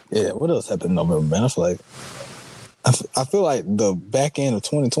on. Yeah, what else happened in November, man? I feel like the back end of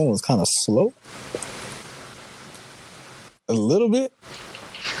 2020 was kind of slow, a little bit.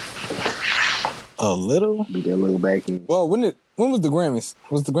 Be that little back end. Well, when was the Grammys?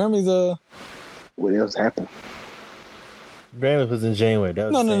 Was the Grammys What else happened? Grammys was in January.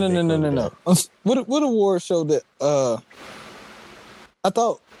 That was no. What award show that I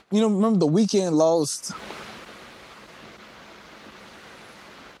thought, remember The Weeknd lost?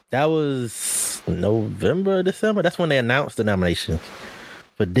 That was November or December. That's when they announced the nominations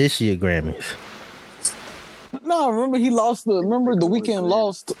for this year Grammys. No, remember he lost remember The Weeknd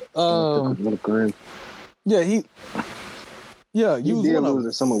lost you did lose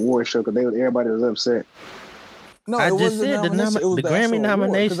at some award show because everybody was upset. No, I just said the Grammy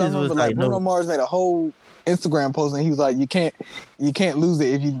nominations was like Bruno Mars made a whole Instagram post and he was like, you can't lose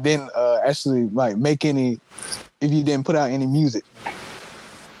it if you didn't actually like make any, if you didn't put out any music.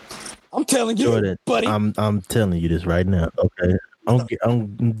 I'm telling you, Jordan, buddy. I'm telling you this right now. Okay,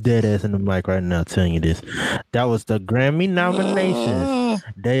 I'm dead ass in the mic right now telling you this. That was the Grammy nominations.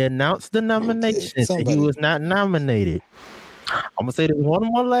 They announced the nominations and he was not nominated. I'm gonna say this one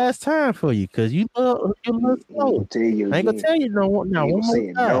more last time for you because you look slow. I ain't gonna tell you one more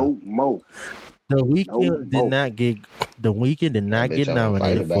time. No more. The Weeknd did not get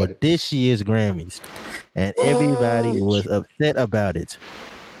nominated for this year's Grammys, and everybody was upset about it.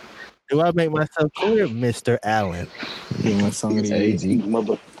 Do I make myself clear, Mr. Allen? Yeah,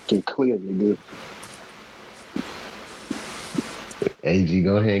 motherfucking clear, nigga. AG,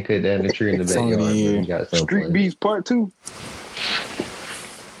 go ahead and cut down the tree in the backyard. You got Street Beats Part 2.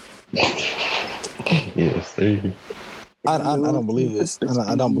 Yes, sir. I don't believe this.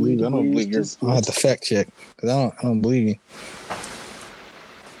 I don't believe it. I don't believe you. I have to fact check because I don't believe you.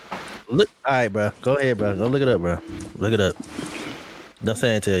 Look, all right, bro. Go ahead, bro. Go look it up, bro. Look it up. Don't say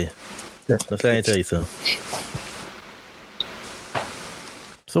I didn't tell you. Don't say I didn't tell you something.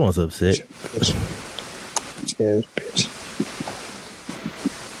 Someone's upset. Yeah, bitch.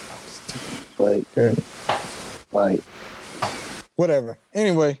 Like. Whatever.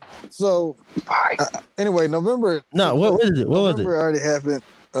 Anyway, so November. No, what was it? What was it? November already happened.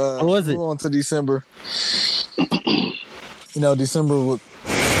 What was it? We're on to December. December was.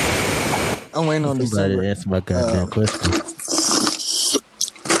 I'm waiting on December. Somebody answer my goddamn question.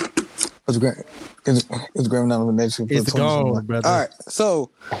 It's Grammy nomination. It's gone, brother. All right,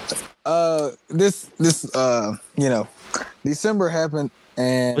 so this December happened,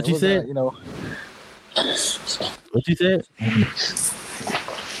 and what you said? What you said? I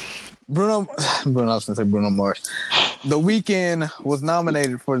was going to say Bruno Mars. The Weeknd was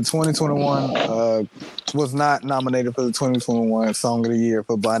nominated for the 2021 was not nominated for the 2021 Song of the Year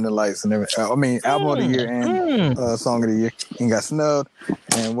for Blinding Lights and everything. Album of the Year and Song of the Year. He got snubbed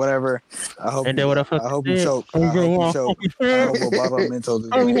and whatever. I hope you choke. I hope you choke. I hope a bottle of Mentos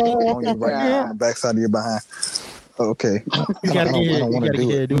is on you right now on the backside of your behind. Okay. You gotta do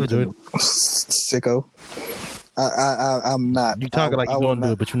it. Sicko. I'm not. You talking like you're gonna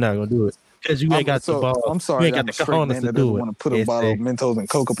do it, but you're not gonna do it. Because you ain't got the ball. I'm sorry. You ain't got the cojones to do it. Want to put a bottle of Mentos and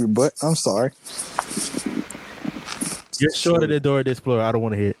Coke up your butt. I'm sorry. You're short of the Dora the Explorer. I don't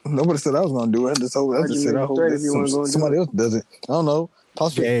want to hit. Nobody said I was going to do it. I just said I hope somebody else does it. I don't know.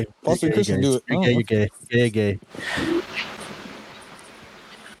 Possibly Christian do it. You're gay.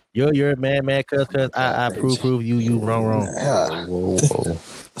 You're a mad cuz I prove you wrong. Whoa.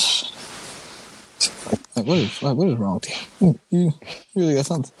 What is wrong with you? You really got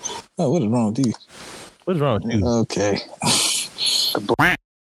something? What is wrong with you? What's wrong with you? Okay.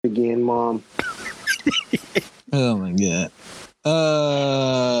 Again, Mom. Oh my God.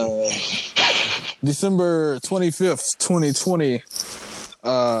 December 25th, 2020.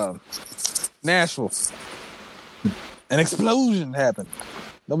 Nashville. An explosion happened.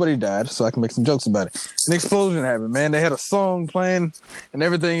 Nobody died, so I can make some jokes about it. An explosion happened, man. They had a song playing and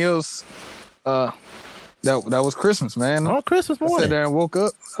everything else. That was Christmas, man. On Christmas morning. I sat there and woke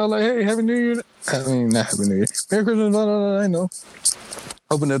up. I was like, hey, Happy New Year. I mean, not Happy New Year. Merry Christmas, blah, blah, blah, I know.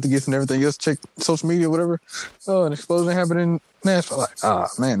 Opened up the gifts and everything else. Check social media, whatever. Oh, an explosion happened in Nashville.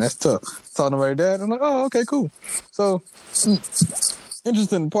 Like, man, that's tough. Saw nobody died. I'm like, oh, okay, cool. So,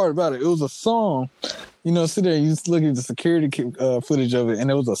 interesting part about it. It was a song. You know, sit there and you just look at the security footage of it,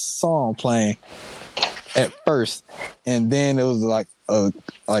 and it was a song playing at first, and then it was like a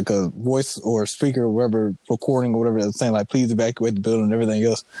voice or a speaker or whatever recording or whatever that was saying like, please evacuate the building and everything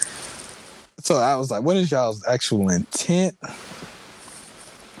else. So I was like, what is y'all's actual intent?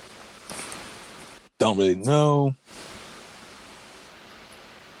 Don't really know.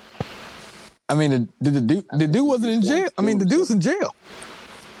 I mean, the dude wasn't in jail. I mean, the dude's in jail.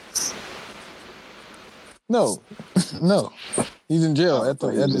 No, he's in jail at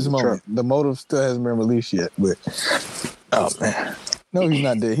this moment. The motive still hasn't been released yet, but oh man, no, he's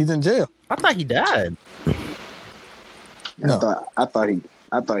not dead. He's in jail. I thought he died. No, I thought he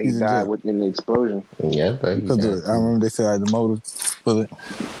died within the explosion. Yeah, I remember they said the motive for it.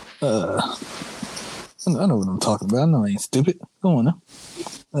 I know what I'm talking about. I know I ain't stupid. Go on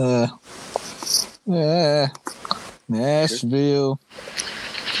now. Yeah, Nashville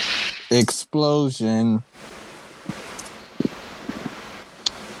explosion.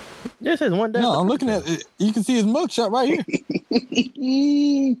 This is one day. No, I'm looking at it. You can see his mugshot right here.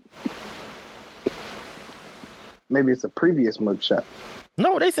 Maybe it's a previous mugshot.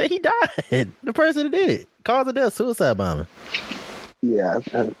 No, they say he died. The person that did. Cause of death, suicide bombing. Yeah,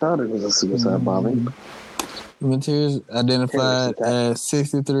 I thought it was a suicide bombing. Materials identified as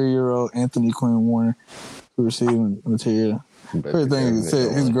 63-year-old Anthony Quinn Warner, who received material. First thing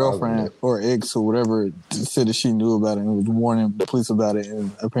said his girlfriend or ex or whatever said that she knew about it and was warning the police about it,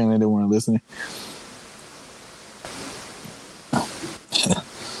 and apparently they weren't listening.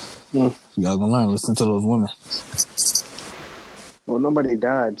 Y'all gonna learn. Listen to those women. Well, nobody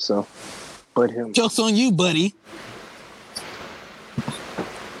died, so but him. Joke's on you, buddy.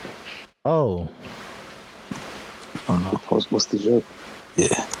 Oh. Oh no. What's the joke?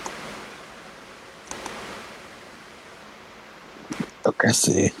 Yeah. Okay. Let's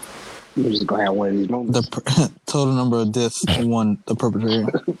see. We're just gonna have one of these moments. The total number of deaths won the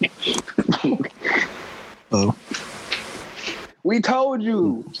perpetrator. Oh. We told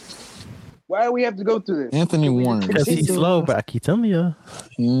you. Why do we have to go through this? Anthony Warner. Because he's slow, but I keep telling you.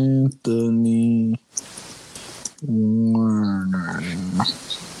 Anthony Warner.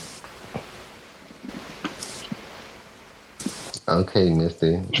 Okay,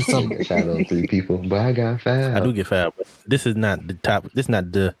 mister. Take a shot on 3 people, but I got 5. I do get 5, but this is not the top. This is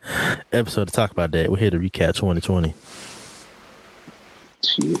not the episode to talk about that. We're here to recap 2020.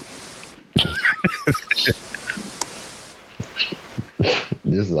 Shit.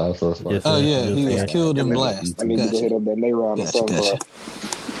 This is also sponsored. Oh yeah, he was killed in blast. I need to go hit up that Mayron or something.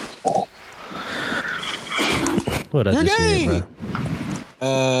 What I just said,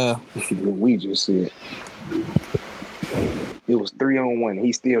 bro? We just said it was 3-on-1.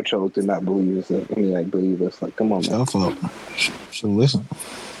 He still chose to not believe us. I mean, like believe us. Like, come on, man. Should listen.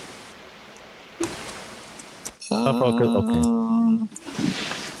 Okay.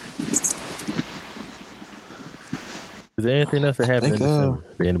 Is there anything else that happened in December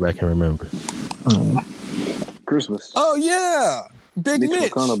that anybody can remember? Christmas. Oh yeah, Big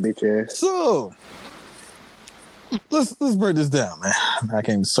Mitch. McConnell, bitch ass. So let's break this down, man. I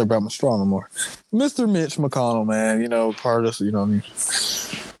can't slurp out my straw no more. Mr. Mitch McConnell, man, part of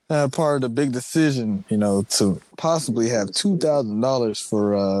part of the big decision, to possibly have $2,000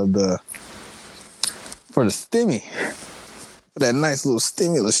 for the stimmy, for that nice little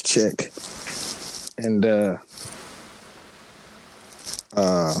stimulus check, and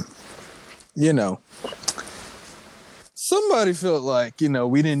somebody felt like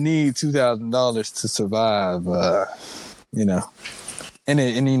we didn't need $2,000 to survive, and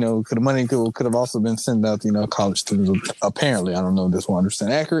the money could have also been sent out to college students. Apparently, I don't know if this 100%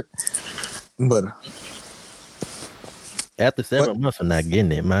 accurate, but after 7 months of not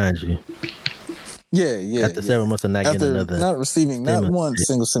getting it, mind you. Yeah. After 7 months of not getting another, not receiving not one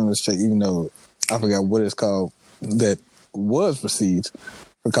single stimulus check, even though I forgot what it's called that was received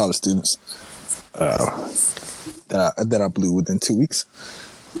for college students. That I blew within 2 weeks.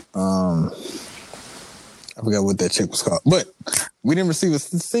 I forgot what that check was called, but we didn't receive a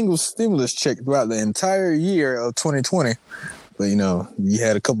single stimulus check throughout the entire year of 2020. But you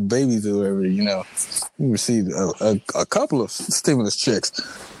had a couple babies or whatever. You received a couple of stimulus checks.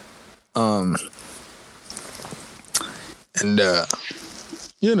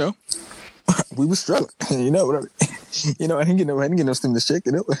 We were struggling. Whatever. I didn't get no stimulus check.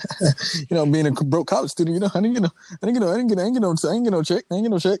 Being a broke college student, I didn't get no check.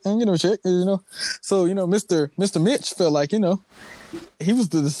 So Mr. Mitch felt like he was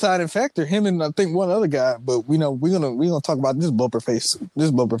the deciding factor. Him and I think one other guy. But we're gonna talk about this bumper face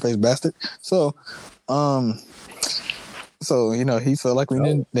bastard. So he felt like we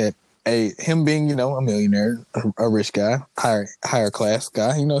didn't that. Him being, a millionaire, a rich guy, higher class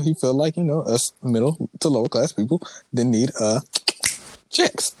guy, he felt like, us middle to lower class people didn't need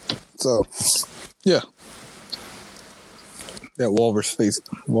checks. So, yeah. That Walrus face.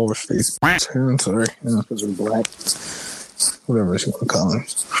 I'm sorry. Because we're black. Whatever you want to call him.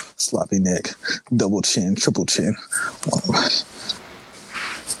 Sloppy neck, double chin, triple chin.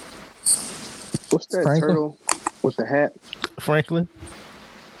 What's that turtle with the hat? Franklin.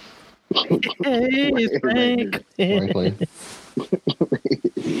 Hey, Franklin.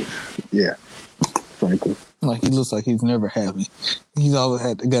 Yeah, Franklin. Like he looks like he's never happy. He's always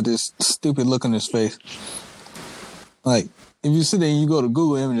got this stupid look on his face. Like if you sit there and you go to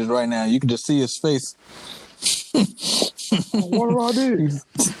Google Images right now, you can just see his face. What do I do?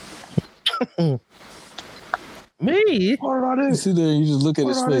 Me? What do I do? You sit there and you just look at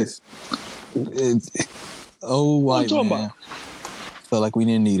his face. White man. Felt like we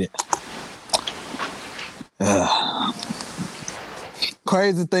didn't need it.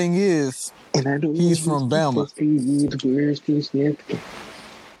 Crazy thing is, he's from Bama.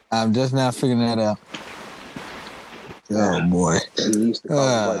 I'm just now figuring that out. Oh boy.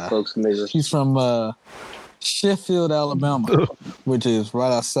 He's from Sheffield, Alabama, which is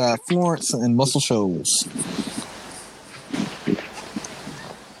right outside Florence and Muscle Shoals.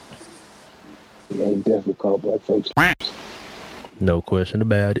 Yeah, definitely call black folks. No question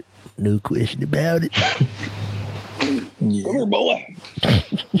about it. Yeah. Come here, boy.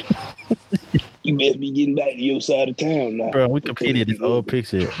 You better be getting back to your side of town now. Bro, we competed this old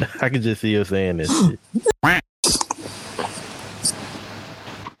picture. I can just see you saying this shit.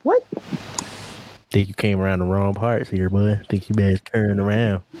 What? Think you came around the wrong parts here, boy. Think you better turn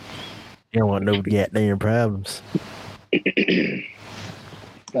around. You don't want no goddamn problems.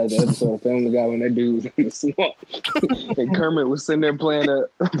 Like the episode of Family Guy when that dude was in the swamp and Kermit was sitting there playing on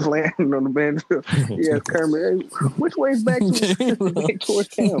the banjo. Yeah, Kermit, hey, which way's back towards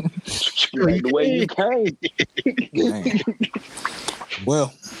town? Like the way you came.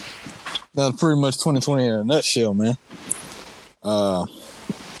 Well, that's pretty much 2020 in a nutshell, man.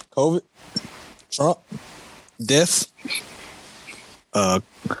 COVID, Trump, deaths.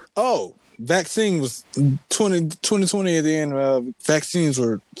 Vaccine was 2020 at the end. Vaccines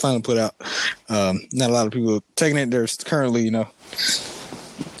were finally put out. Not a lot of people taking it. They're currently,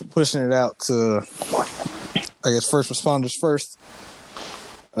 pushing it out to, I guess, first responders first.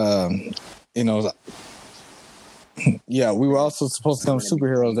 Yeah, we were also supposed to become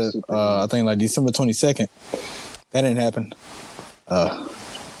superheroes at, I think, like December 22nd. That didn't happen.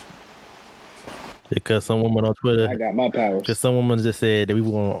 Because some woman on Twitter, I got my powers. Because some woman just said that we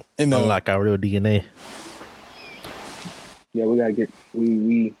won't unlock our real DNA. Yeah, we gotta get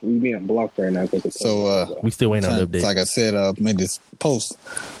we being blocked right now because we still waiting on the update. Like I said, made this post.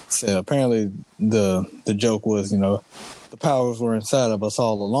 Said apparently the joke was, the powers were inside of us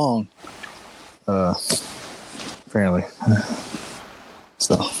all along. Apparently,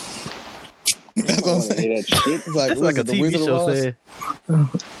 so that's what I'm saying. It's like a TV show said.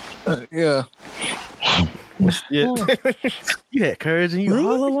 Yeah. Yeah. You had courage and you Really?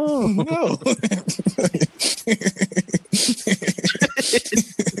 all alone. No.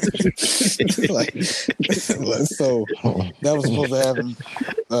 So that was supposed to happen.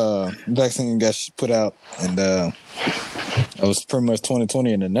 Vaccine got put out, and that was pretty much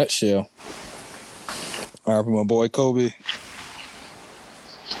 2020 in a nutshell. RP my boy Kobe.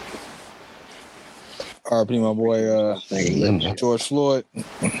 RP my boy George Floyd.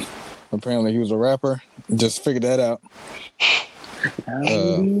 Apparently he was a rapper. Just figured that out.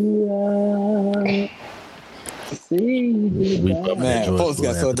 Man, folks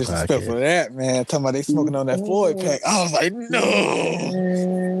got so disrespectful for that, man. Talking about they smoking on that Floyd pack. I was like,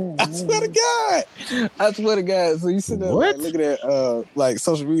 no. I swear to God. So you sit there like, looking at like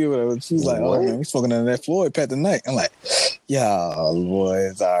social media or whatever. She's like, oh man, we smoking on that Floyd pack tonight. I'm like, y'all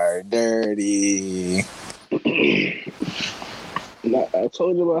boys are dirty. I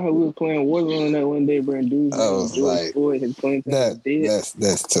told you about how we were playing Warzone that one day, Brand Dude. I was like, Floyd, his playing time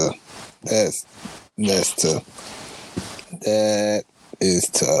that's tough. That's tough. That is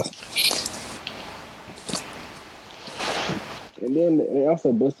tough. And then they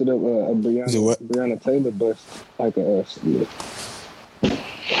also busted up a Breonna Taylor bust, like it was a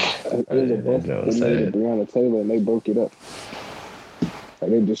bust related to Breonna Taylor, and they broke it up.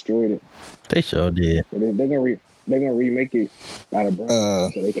 Like they destroyed it. They sure did. They're gonna remake it out of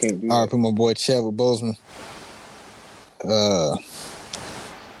Brown, so they can't do that. RP my boy Chadwick Boseman.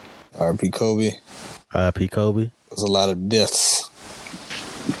 RP Kobe. RP Kobe. There's a lot of deaths.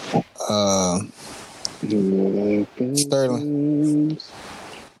 Sterling.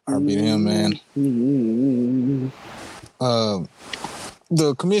 RP to him, man.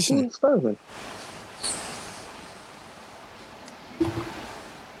 The commission. Sterling.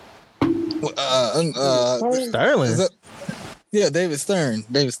 Sterling. Yeah, David Stern.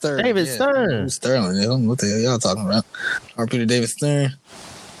 Stern. Sterling. What the hell y'all talking about? RP to David Stern.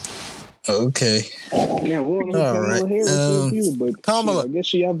 Okay. Yeah, all right. Kamala. I guess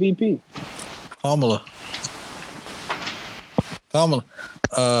she our VP. Kamala.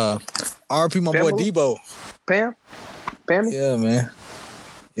 RP my boy Debo. Pam? Yeah,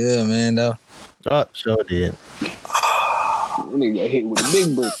 man, though. Oh, sure did. Nigga got hit with a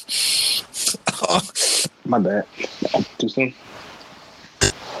big brick. My bad. Too soon.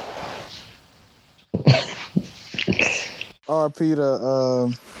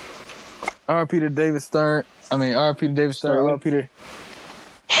 RP to David Stern. RP to David Stern. RP to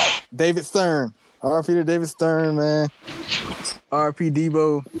David Stern. RP to David Stern, man. RP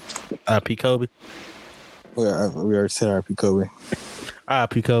Debo. RP Kobe. We already said RP Kobe.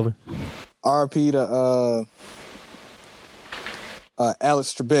 RP Kobe. RP to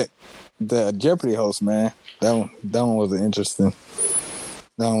Alex Trebek, the Jeopardy host, man. That one was an interesting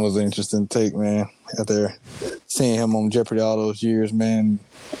take, man. Out there seeing him on Jeopardy all those years, man.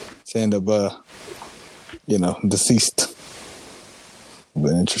 To end up deceased.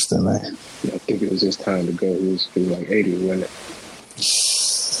 But interesting, man. I think it was his time to go. He was like 80, wasn't it?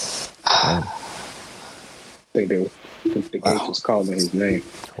 I think the gate was calling his name.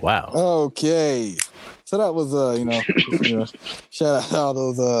 Wow. Okay. So that was shout out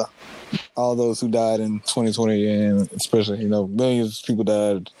to all those who died in 2020, and especially millions of people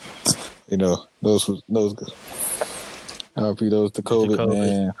died. Those RP those to COVID,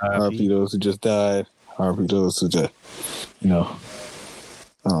 man. RP those who just died. RP those who just I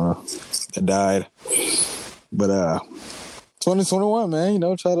don't know, that died. But 2021, man,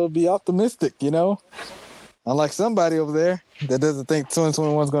 try to be optimistic, Unlike somebody over there that doesn't think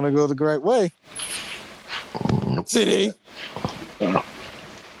 2021 is going to go the great way. CD. Not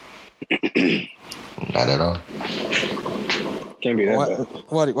at all. Can't be that bad.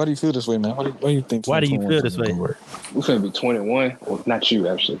 Why do you feel this way, man? Why do you think? Why do you feel this way? We're gonna be 21. Well, not you,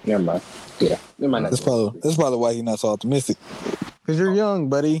 actually. Never mind. Yeah, never mind. That's probably why he's not so optimistic. Because you're young,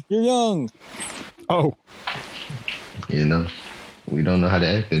 buddy. You're young. Oh. We don't know how to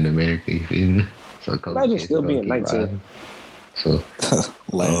act in America. So imagine still being 19. So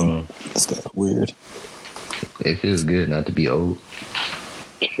lame. That's kind of weird. It feels good not to be old.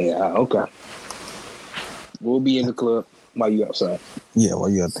 Yeah. Okay. We'll be in the club while you outside. Yeah, while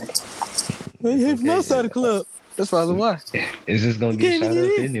you out there. Well, you from outside the club. That's probably why. It's just gonna get shot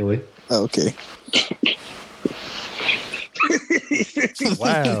up anyway. Okay.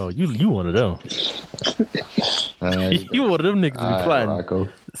 Wow, you one of them. You one of them niggas be plotting,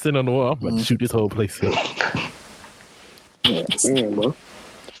 sitting on the wall. I'm about to shoot this whole place up. Yeah, bro.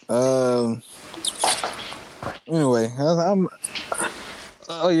 Anyway, I'm.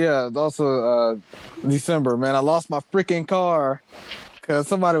 Oh yeah. Also, December, man. I lost my freaking car Because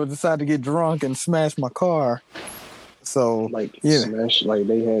somebody would decide to get drunk and smash my car. So, like, smash, like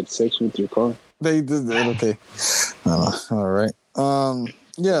they had sex with your car? They did that, okay. All right.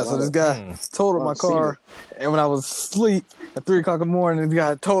 Yeah, so this guy totaled my car. And when I was asleep at 3 o'clock in the morning, this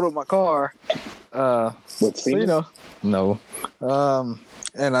guy totaled my car. No.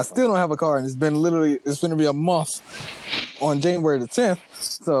 And I still don't have a car, and it's going to be a month on January the 10th.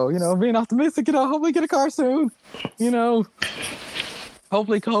 So, being optimistic, hopefully get a car soon.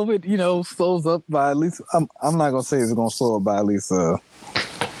 Hopefully COVID, slows up by at least, I'm not going to say it's going to slow up by at least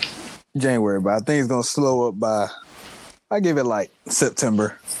January, but I think it's going to slow up by, I give it like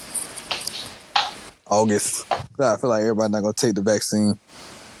September, August. I feel like everybody's not going to take the vaccine.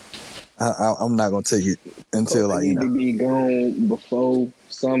 I'm not going to take it until to be gone before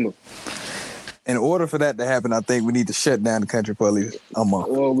summer. In order for that to happen, I think we need to shut down the country for at least a month.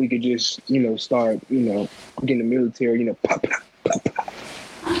 Or we could just, start, getting the military, pop.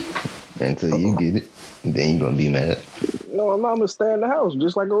 Until you get it, then you're going to be mad. No, I'm going to stay in the house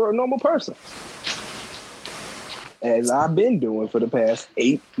just like a normal person. As I've been doing for the past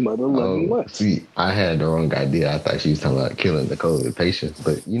 11 months. See, I had the wrong idea. I thought she was talking about killing the COVID patients,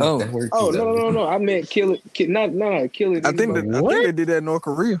 but that works. Oh, no. I meant kill it. Not kill it. I think they did that in North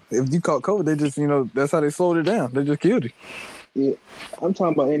Korea. If you caught COVID, they just, that's how they slowed it down. They just killed it. Yeah, I'm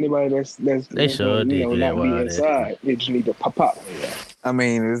talking about anybody that's they sure did not be inside. They just need to pop. I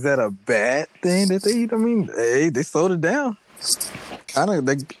mean, is that a bad thing that they eat? I mean, they slowed it down. China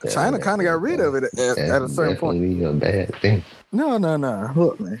kind of got rid of it at a certain point. Definitely a bad thing. No.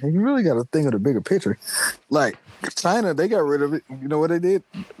 Look, man, you really got to think of the bigger picture. Like China, they got rid of it. You know what they did?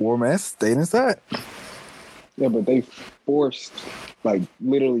 Wore masks, stayed inside. Yeah, but they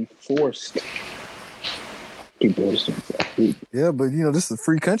literally forced people. Yeah, but this is a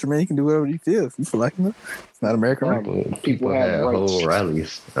free country, man. You can do whatever you feel if you feel like it. It's not American, right? People have whole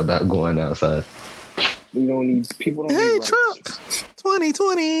rallies about going outside. We don't need people. Hey, Trump,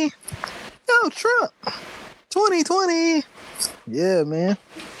 2020. Yo, Trump, 2020. Yeah, man.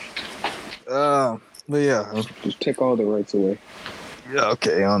 But yeah, just take all the rights away. Yeah,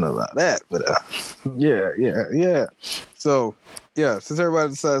 okay, I don't know about that, but yeah. So yeah, since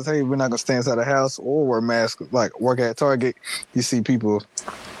everybody decides, hey, we're not gonna stay inside the house or wear masks, like work at Target, you see people.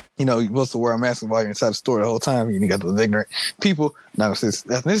 You're supposed to wear a mask while you're inside the store the whole time. You got those ignorant people, not gonna say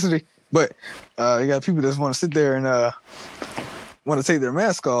ethnicity. But you got people that just want to sit there and want to take their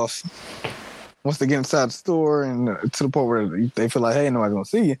mask off once they get inside the store and to the point where they feel like, hey, nobody's going to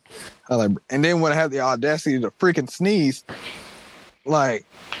see you. And then want to have the audacity to freaking sneeze. Like,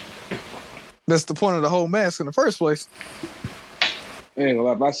 that's the point of the whole mask in the first place. I ain't gonna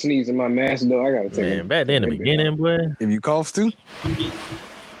lie, if I sneeze in my mask, though, I got to take it. Man, back then in the beginning, boy. If you cough too.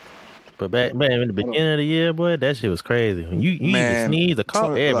 But back in the beginning of the year, boy, that shit was crazy. When you even sneeze or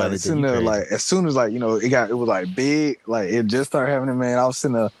cough, everybody sitting there, as soon as it was like big, like it just started happening, man. I was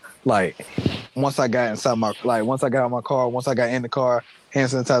sitting there, like once I got inside once I got out my car, once I got in the car, hand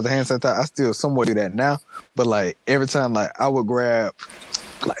sanitizer. I still somewhat do that now, but like every time, like I would grab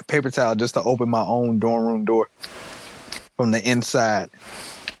like paper towel just to open my own dorm room door from the inside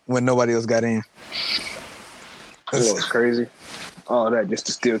when nobody else got in. It's crazy. All that just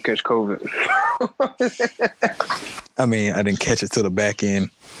to still catch COVID. I mean, I didn't catch it till the back end,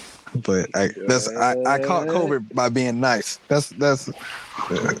 but I caught COVID by being nice. That's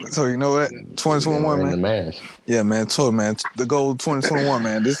so you know what? 2021, man. The mask. Yeah, man. So, man, the goal 2021,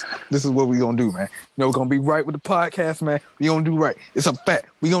 man. This is what we gonna do, man. We're gonna be right with the podcast, man. We gonna do right. It's a fact.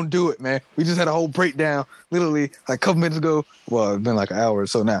 We gonna do it, man. We just had a whole breakdown, literally like a couple minutes ago. Well, it's been like an hour or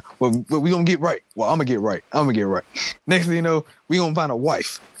so now. But we gonna get right. Well, I'm gonna get right. Next thing you know, we gonna find a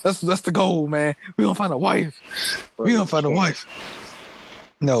wife. That's the goal, man. We gonna find a wife.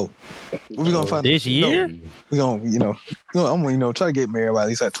 No, we're gonna find this year. No, we gonna, I'm gonna, try to get married by at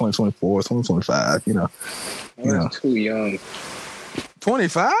least like 2024, 2025. I'm too young.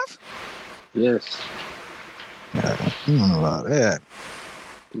 25? Yes. I don't know about that.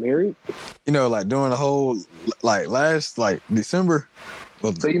 Married? Like during the whole last December.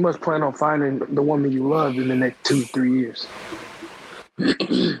 Well, so you must plan on finding the woman you love in the next 2-3 years.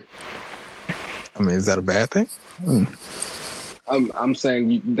 I mean, is that a bad thing? I'm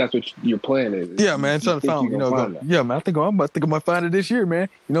saying that's what your plan is. Yeah, man. Trying to find, yeah, man. I think I might find it this year, man.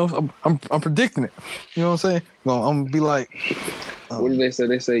 I'm predicting it. You know what I'm saying? I'm gonna be like. What do they say?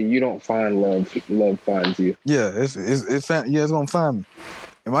 They say you don't find love; love finds you. Yeah, it's gonna find me.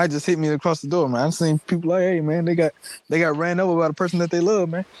 It might just hit me across the door, man. I've seen people like, hey, man, they got ran over by the person that they love,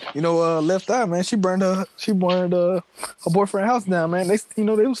 man. Left Eye, man. She burned her boyfriend's house down, man. They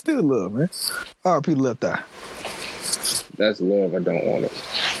was still love, man. R.I.P. Left Eye. That's love. I don't want it.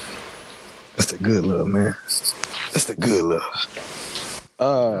 That's the good love, man. That's the good love.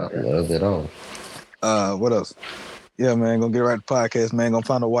 Not love at all. What else? Yeah, man, gonna get right to the podcast, man. Gonna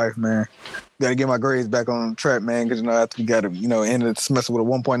find a wife, man. Gotta get my grades back on track, man, because, after we got to, end of the semester with a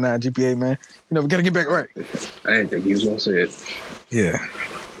 1.9 GPA, man. We gotta get back right. I didn't think he was gonna say it. Yeah.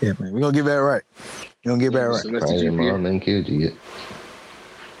 Yeah, man. We're gonna get back right. We're gonna get back right. Probably your mom and killed you yet.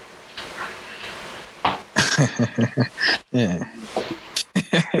 Yeah.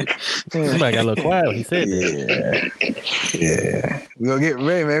 Somebody got a little quiet when he said that. Yeah. We're gonna get right,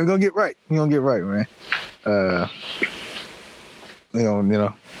 man. We're gonna get right. We're gonna get right, man.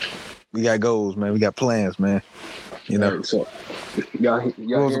 We got goals, man. We got plans, man. Right, so y'all what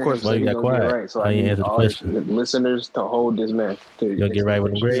was the question? Why you got quiet? Right, so I ain't answered the question. The listeners to hold this man. You gonna get right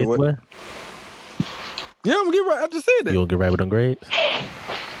with them grades, boy? Yeah, I'm gonna get right. I just said that. You gonna get right with them grades?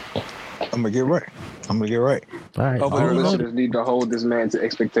 I'm gonna get right. All right. Our listeners need to hold this man to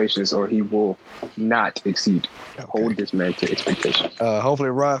expectations, or he will not exceed. Okay. Hold this man to expectations. Hopefully,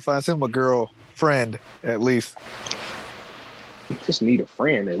 Rod finds him a girlfriend at least. Just need a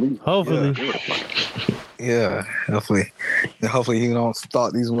friend at least. Hopefully. Yeah, hopefully he don't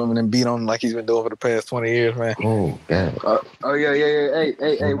stalk these women and beat on them like he's been doing for the past 20 years, man. Oh, God. Yeah.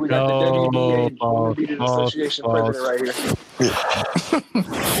 Hey, we got the WNBA Women Association president right here.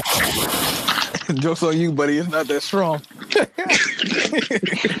 Joke's on you, buddy. It's not that strong.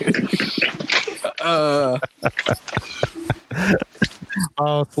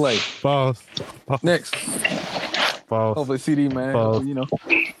 False. Next. False. Hopefully CD, man.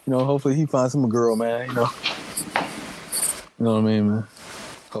 Hopefully he finds him a girl, man. You know what I mean, man.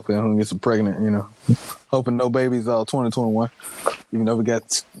 Hopefully I'm gonna get some pregnant, Hoping no babies all 2021. Even though we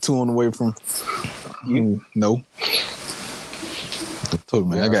got 2 on the way from no. Told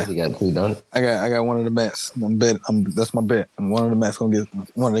me, man. You got 2 done. I got one of the bets. That's my bet. And one of the bets gonna get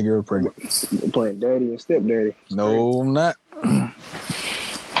one of the girls pregnant. You're playing daddy and stepdaddy. No, I'm not.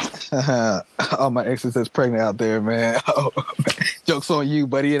 All my exes that's pregnant out there, man. Joke's on you,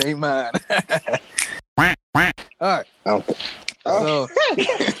 buddy. It ain't mine. All right. So,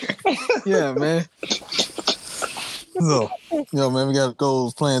 yeah, man. So, man, we got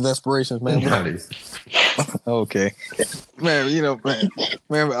goals, plans, aspirations, man. Okay, man.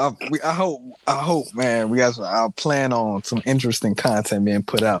 I hope, man. I'll plan on some interesting content being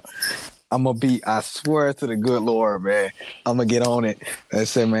put out. I swear to the good Lord, man, I'm gonna get on it. I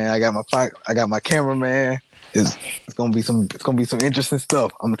said, man, I got my cameraman. It's gonna be some interesting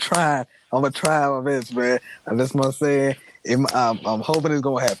stuff. I'm gonna try my best, man. That's what I'm saying. I'm hoping it's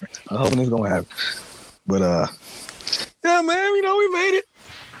gonna happen. But yeah, man, we made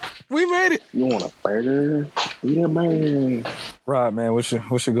it. You want a burger? Yeah, man. Right, man. What's your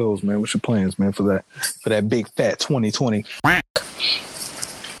goals, man? What's your plans, man, for that big fat 2020?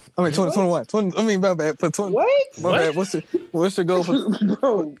 I mean 2021. My bad. For 20. What? My bad. What's your goal for?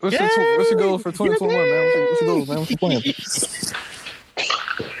 Bro, what's your goal for 2021, man? What's your goals, man? What's your plans?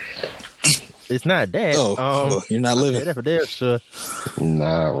 It's not that. Well, you're not living. That's for damn sure.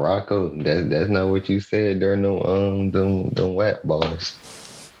 Nah, Rocco, that's not what you said during them WAP bars.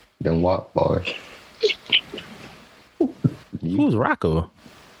 Them WAP bars. Who's Rocco?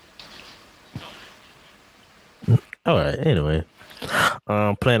 All right. Anyway,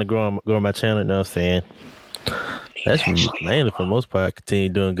 plan to grow my channel. You know what I'm saying? That's mainly for the most part. Continue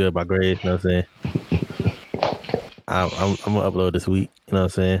doing good by grades. You know what I'm saying? I'm gonna upload this week. You know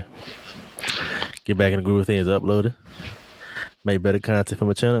what I'm saying? Get back in the groove of things, uploaded. Make better content for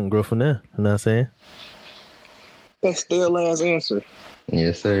my channel and grow from there. You know what I'm saying? That's still last answer.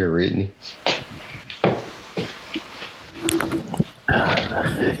 Yes, sir, Whitney.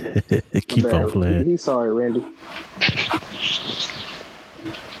 Keep on playing. He's sorry, Randy.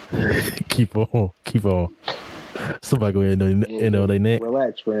 Keep on. Somebody go ahead and know they neck.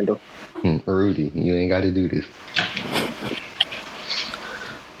 Relax, Randall. Rudy, you ain't got to do this.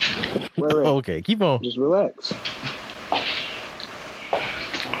 Relax. Okay, keep on. Just relax.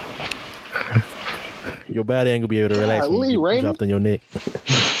 Your body ain't gonna be able to relax when you dropped on your neck.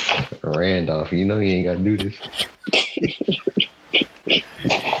 Randolph, you know you ain't got to do this.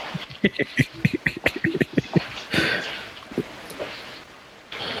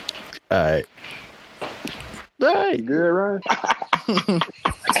 All right. You good, Ryan?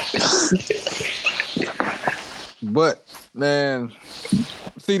 But man,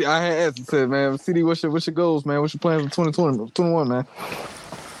 CD, I had asked and said, man, CD, what's your goals, man? What's your plans for 2021, man?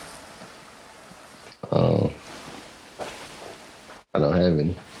 I don't have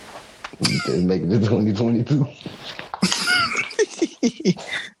any. Just make it to 2022.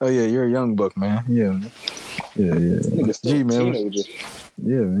 Oh yeah, you're a young buck, man. Yeah. Yeah. Nigga still G, man. teenager.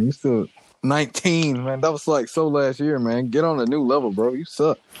 Yeah, man. You still 19, man. That was like so last year, man. Get on a new level, bro. You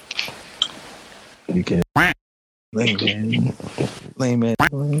suck. You can't. Lame man.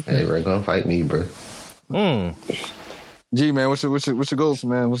 Hey, Ray, gonna fight me, bro. G, man, what's your goals,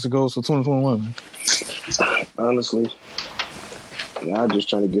 man? What's the goals for 2021? Man? Honestly, I'm just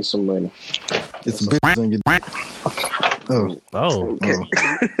trying to get some money. Get some bitches and get. Okay.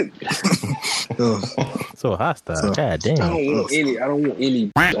 So hostile. God damn. I don't want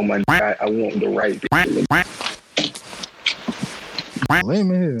any on my. I want the right bitch.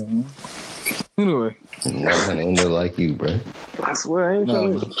 Lame as hell, man. Anyway. I ain't no like you, bro. I swear, I ain't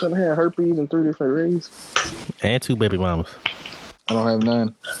trying to have herpes in 3 different rays. And 2 baby mamas. I don't have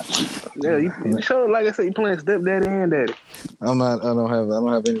none. Yeah, you sure? Like I said, you playing stepdaddy and daddy. I don't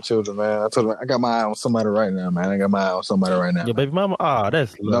have any children, man. I told him I got my eye on somebody right now, man. Your baby mama? Oh,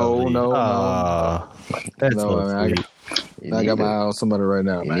 that's lovely. No. That's no, so man. I got my eye on somebody right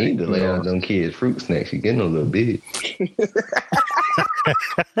now, man. You need to lay out them kids fruit snacks. You're getting a little big.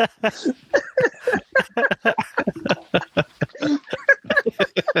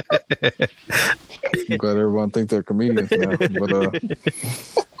 I'm glad everyone think they're comedians now.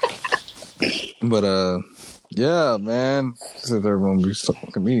 But yeah, man. Since everyone be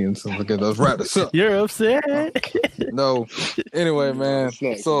comedians, so okay, let's wrap this up. You're upset? No. Anyway, man.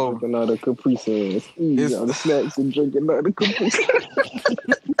 So drinking all the Capri Suns, eating all the snacks and drinking all the Capri Suns.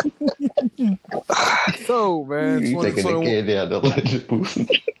 So, man, you taking the candy out the lunch booth.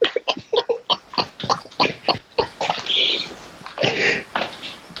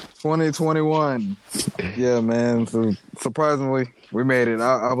 2021. Yeah, man. So surprisingly, we made it.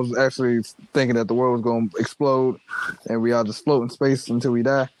 I was actually thinking that the world was going to explode and we all just float in space until we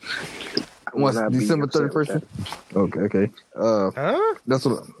die. Once December 31st. Okay. That's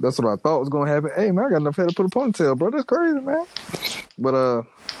what I thought was going to happen. Hey, man, I got enough hair to put a ponytail, bro. That's crazy, man. But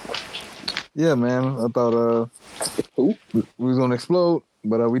yeah, man. I thought we was going to explode,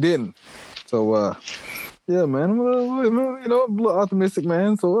 but we didn't. So yeah, man. I'm a little optimistic,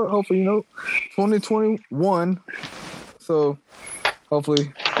 man. So hopefully, 2021. So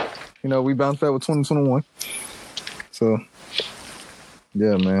hopefully, we bounce back with 2021. So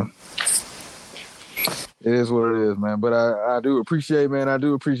yeah, man. It is what it is, man. But I do appreciate, man. I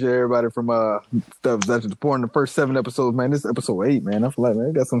do appreciate everybody from stuff that's supporting the first 7 episodes, man. This is episode 8, man. I feel like, man,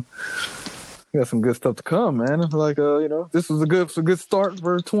 we got some good stuff to come, man. I feel like this was a good start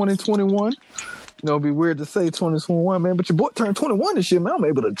for 2021. It'd be weird to say 2021, man, but your boy turned 21 this year, man. I'm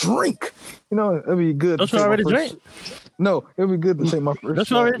able to drink. It'd be good. Don't you already drink? No, it'd be good to take my first. Don't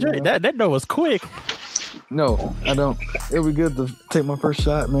you already drink? That door was quick. No, I don't. It'd be good to take my first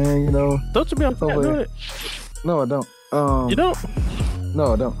shot, man. Don't you be on that? No, I don't. You don't?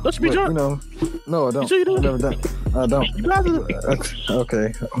 No, I don't. Don't you be drunk? No, I don't. You sure you do? I've never done. I don't.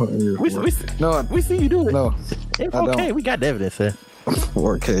 Okay. We see you do it. No, it's okay. We got the evidence, sir.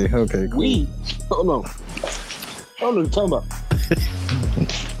 Okay, cool. Hold on. I don't know what you're talking about.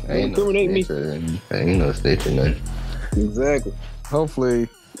 Incriminate me. Ain't no state or nothing. Exactly. Hopefully.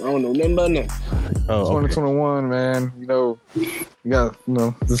 I don't know nothing about that. 2021, man. You got,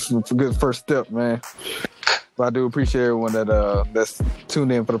 this is a good first step, man. But I do appreciate everyone that's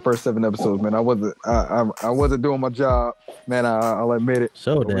tuned in for the first 7 episodes, man. I wasn't doing my job, man. I'll admit it.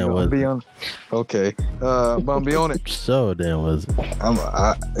 So damn was it. Okay, but I'm be on it. So damn was it.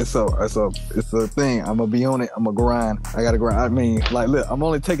 It's a thing. I'm gonna be on it. I'm gonna grind. I gotta grind. I mean, like, look, I'm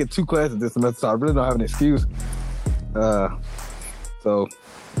only taking 2 classes this semester, so I really don't have an excuse. So,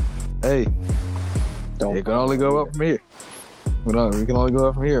 hey, it can only go up from here. We can only go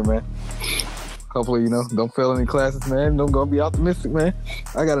up from here, man. Hopefully, don't fail any classes, man. Don't go be optimistic, man.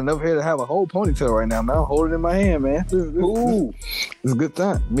 I got enough hair to have a whole ponytail right now, man. I'll hold it in my hand, man. Ooh, it's a good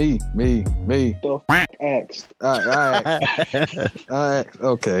time. Me. The asked. I asked.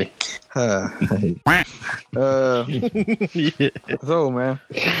 Okay. So, man.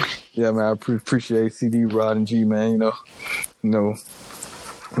 Yeah, man. I appreciate CD, Rod, and G, man.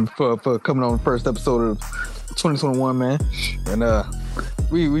 For coming on the first episode of 2021, man. And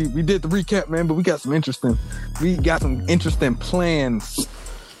we did the recap, man, but we got some interesting plans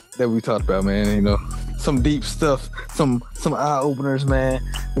that we talked about, man. Some deep stuff, some eye openers, man.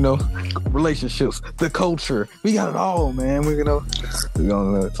 Relationships, the culture. We got it all, man.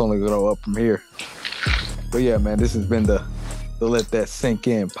 It's only gonna go up from here. But yeah, man, this has been the Let That Sink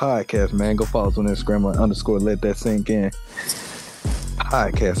In podcast, man. Go follow us on Instagram _ Let That Sink In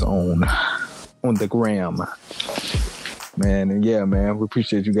podcast on the gram, man. And yeah, man, we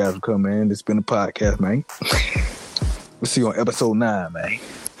appreciate you guys for coming, man. This has been a podcast, man. We'll see you on episode 9, man.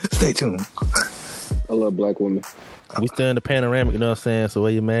 Stay tuned. I love black women. We still in the panoramic, you know what I'm saying? So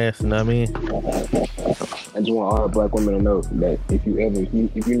wear your mask, you know what I mean? I just want all black women to know that if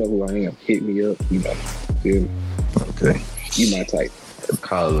you know who I am, hit me up. You know, feel me? Okay. You my type.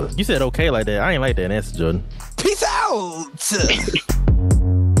 Call us. You said okay like that. I ain't like that answer, Jordan. Peace out.